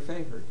very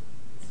favored.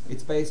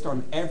 It's based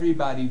on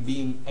everybody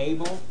being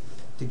able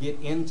to get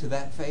into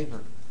that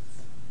favor.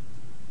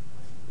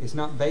 It's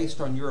not based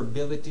on your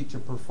ability to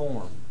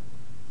perform.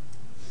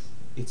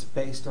 It's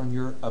based on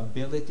your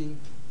ability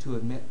to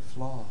admit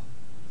flaw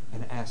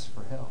and ask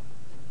for help.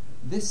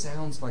 This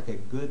sounds like a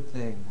good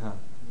thing, huh?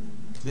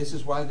 This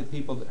is why the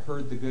people that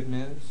heard the good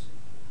news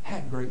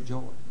had great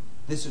joy.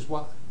 This is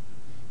why.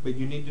 But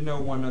you need to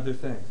know one other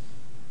thing.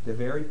 The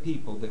very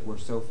people that were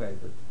so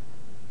favored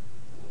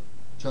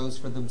chose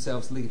for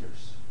themselves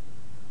leaders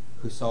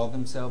who saw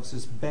themselves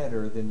as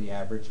better than the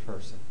average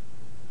person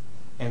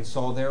and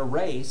saw their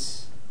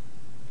race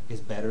is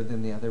better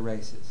than the other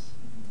races.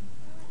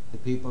 The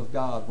people of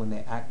God, when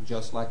they act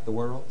just like the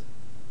world,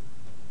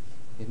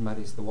 it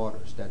muddies the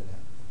waters, doesn't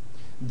it?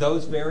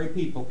 Those very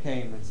people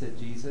came and said,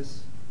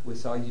 Jesus, we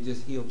saw you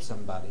just healed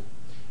somebody.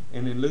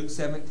 And in Luke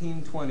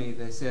 17:20,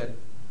 they said,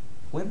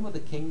 when will the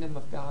kingdom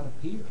of God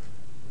appear?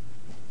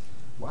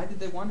 Why did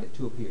they want it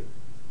to appear?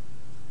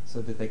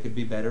 So that they could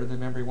be better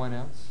than everyone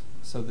else?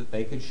 So that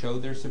they could show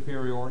their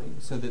superiority?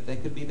 So that they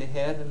could be the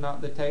head and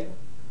not the tail?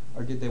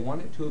 Or did they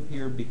want it to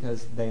appear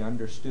because they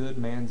understood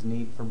man's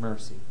need for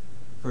mercy,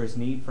 for his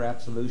need for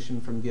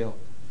absolution from guilt?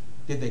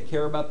 Did they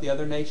care about the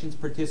other nations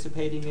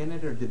participating in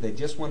it, or did they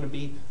just want to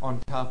be on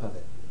top of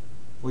it?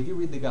 Well, you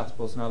read the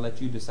Gospels and I'll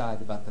let you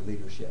decide about the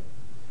leadership.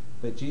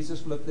 But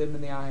Jesus looked them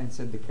in the eye and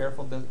said,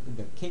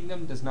 the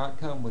kingdom does not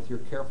come with your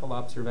careful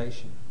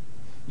observation.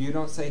 You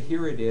don't say,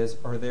 here it is,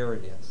 or there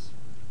it is.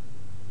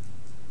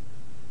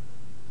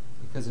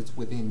 Because it's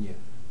within you.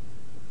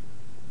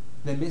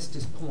 They missed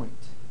His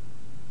point.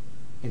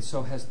 And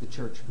so has the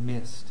church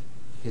missed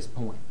His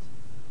point.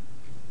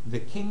 The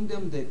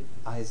kingdom that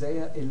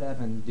Isaiah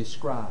 11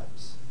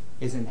 describes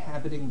as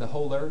inhabiting the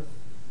whole earth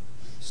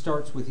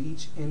starts with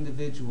each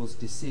individual's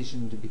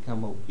decision to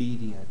become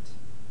obedient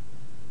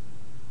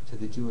to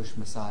the Jewish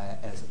Messiah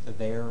as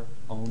their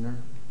owner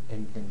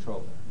and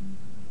controller.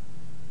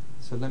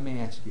 So let me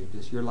ask you,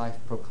 does your life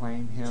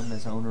proclaim Him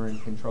as owner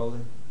and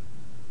controller?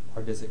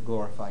 Or does it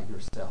glorify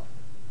yourself?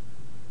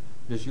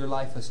 Does your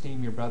life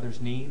esteem your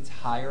brother's needs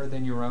higher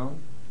than your own?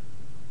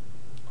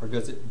 Or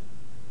does it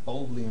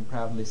boldly and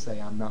proudly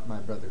say, I'm not my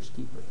brother's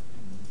keeper?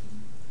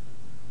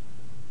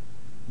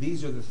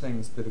 These are the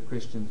things that a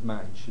Christian's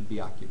mind should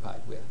be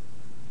occupied with.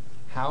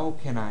 How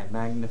can I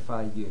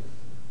magnify you?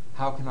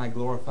 How can I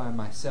glorify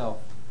myself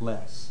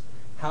less?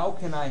 How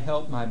can I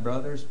help my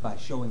brothers by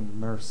showing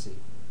mercy?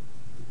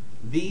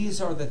 These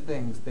are the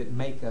things that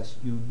make us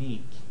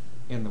unique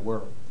in the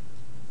world.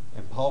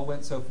 And Paul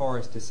went so far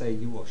as to say,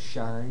 you will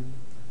shine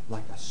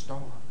like a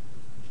star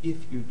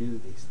if you do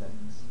these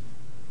things.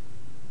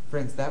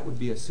 Friends, that would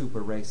be a super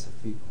race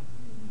of people.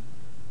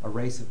 A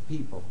race of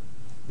people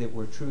that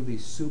were truly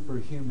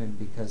superhuman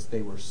because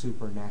they were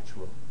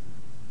supernatural.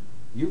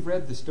 You've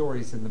read the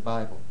stories in the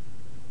Bible.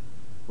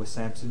 Was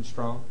Samson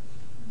strong?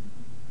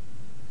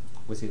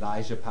 Was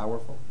Elijah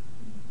powerful?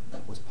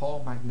 Was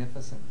Paul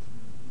magnificent?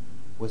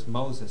 Was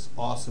Moses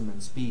awesome in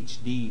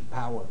speech, deed,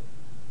 power?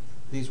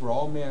 These were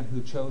all men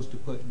who chose to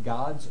put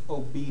God's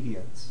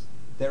obedience,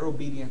 their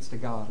obedience to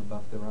God,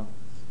 above their own.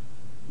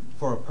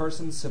 For a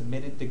person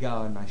submitted to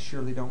God, and I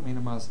surely don't mean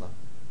a Muslim.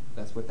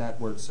 That's what that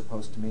word's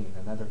supposed to mean,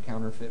 another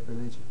counterfeit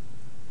religion.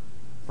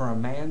 For a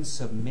man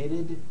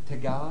submitted to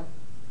God,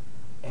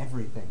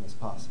 everything is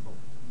possible.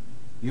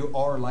 You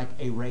are like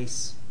a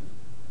race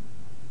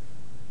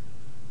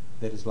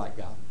that is like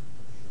God.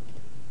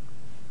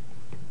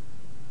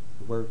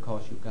 The Word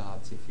calls you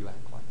gods if you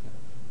act like Him.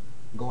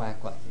 Go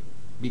act like Him.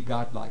 Be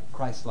God-like,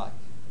 Christ-like.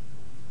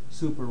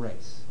 Super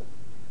race.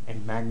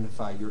 And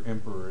magnify your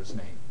emperor's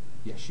name,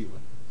 Yeshua.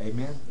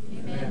 Amen?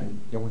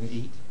 Amen. You want to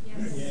eat?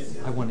 Yes.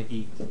 I want to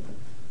eat.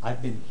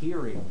 I've been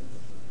hearing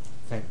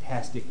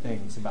fantastic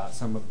things about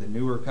some of the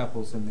newer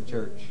couples in the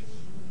church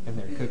and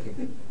their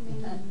cooking.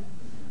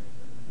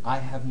 I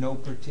have no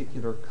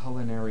particular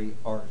culinary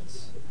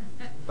arts,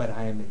 but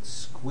I am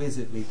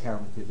exquisitely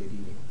talented at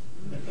eating.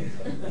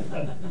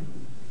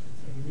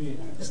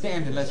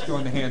 Stand and let's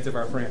join the hands of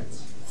our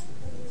friends.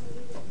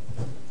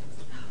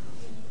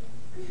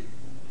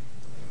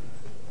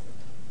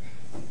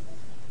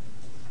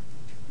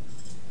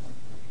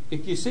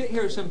 If you sit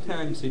here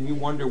sometimes and you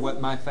wonder what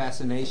my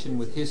fascination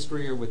with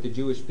history or with the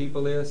Jewish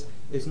people is,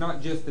 it's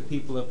not just the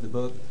people of the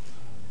book.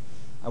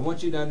 I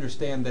want you to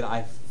understand that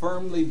I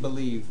firmly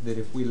believe that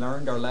if we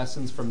learned our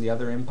lessons from the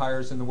other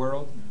empires in the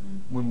world,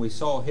 when we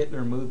saw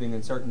Hitler moving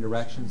in certain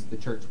directions, the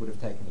church would have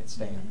taken its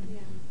stand.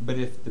 But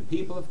if the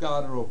people of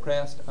God are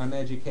oppressed,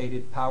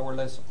 uneducated,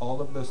 powerless, all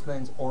of those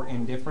things, or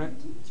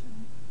indifferent.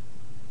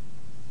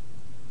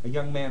 A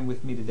young man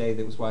with me today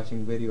that was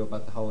watching a video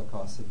about the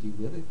Holocaust said, "Do you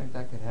really think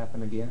that could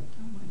happen again?"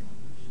 Oh my gosh.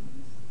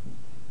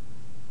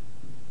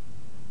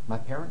 My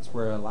parents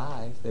were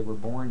alive. They were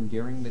born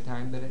during the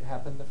time that it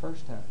happened the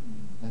first time.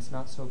 That's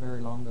not so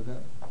very long ago.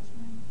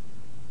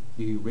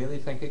 Do you really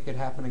think it could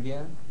happen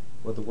again?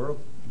 Well,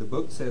 the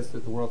book says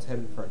that the world's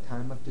headed for a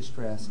time of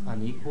distress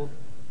unequaled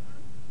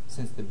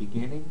since the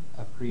beginning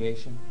of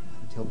creation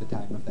until the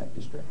time of that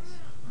distress.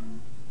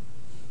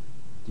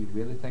 Do you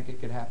really think it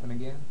could happen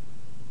again?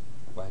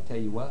 Well, I tell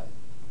you what,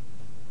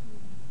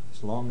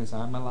 as long as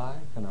I'm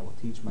alive and I will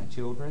teach my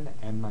children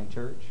and my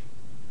church,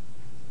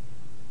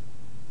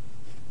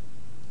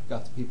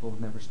 God's people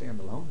will never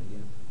stand alone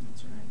again.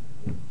 That's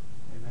right.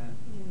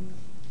 Amen.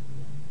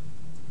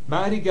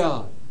 Mighty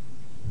God,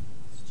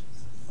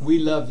 we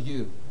love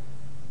you.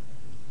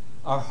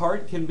 Our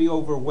heart can be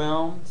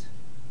overwhelmed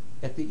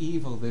at the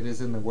evil that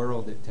is in the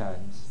world at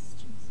times.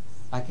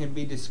 I can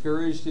be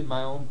discouraged in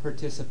my own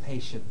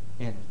participation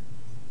in it.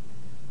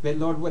 But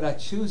Lord, what I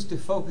choose to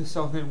focus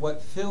on and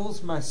what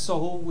fills my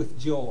soul with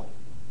joy,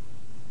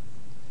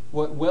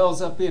 what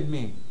wells up in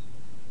me,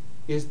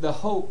 is the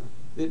hope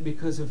that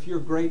because of your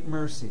great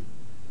mercy,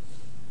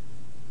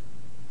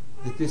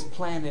 that this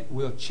planet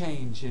will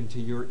change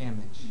into your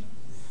image.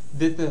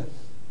 That the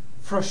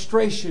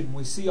frustration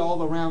we see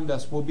all around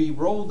us will be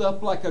rolled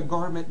up like a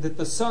garment, that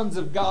the sons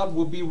of God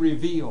will be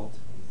revealed.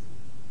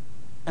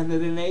 And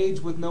that an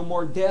age with no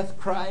more death,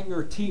 crying,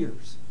 or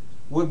tears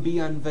would be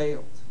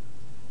unveiled.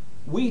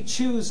 We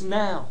choose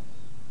now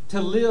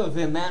to live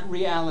in that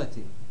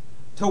reality,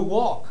 to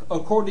walk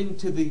according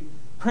to the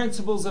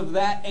principles of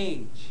that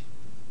age.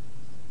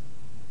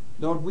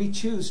 Lord, we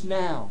choose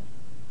now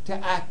to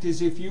act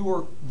as if you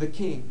are the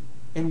King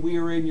and we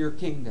are in your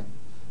kingdom,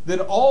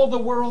 that all the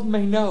world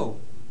may know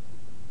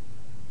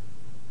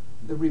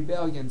the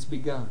rebellion's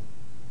begun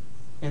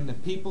and the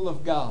people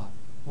of God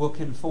will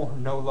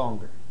conform no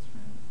longer.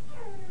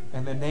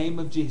 In the name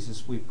of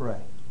Jesus we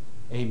pray.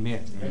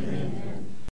 Amen. Amen.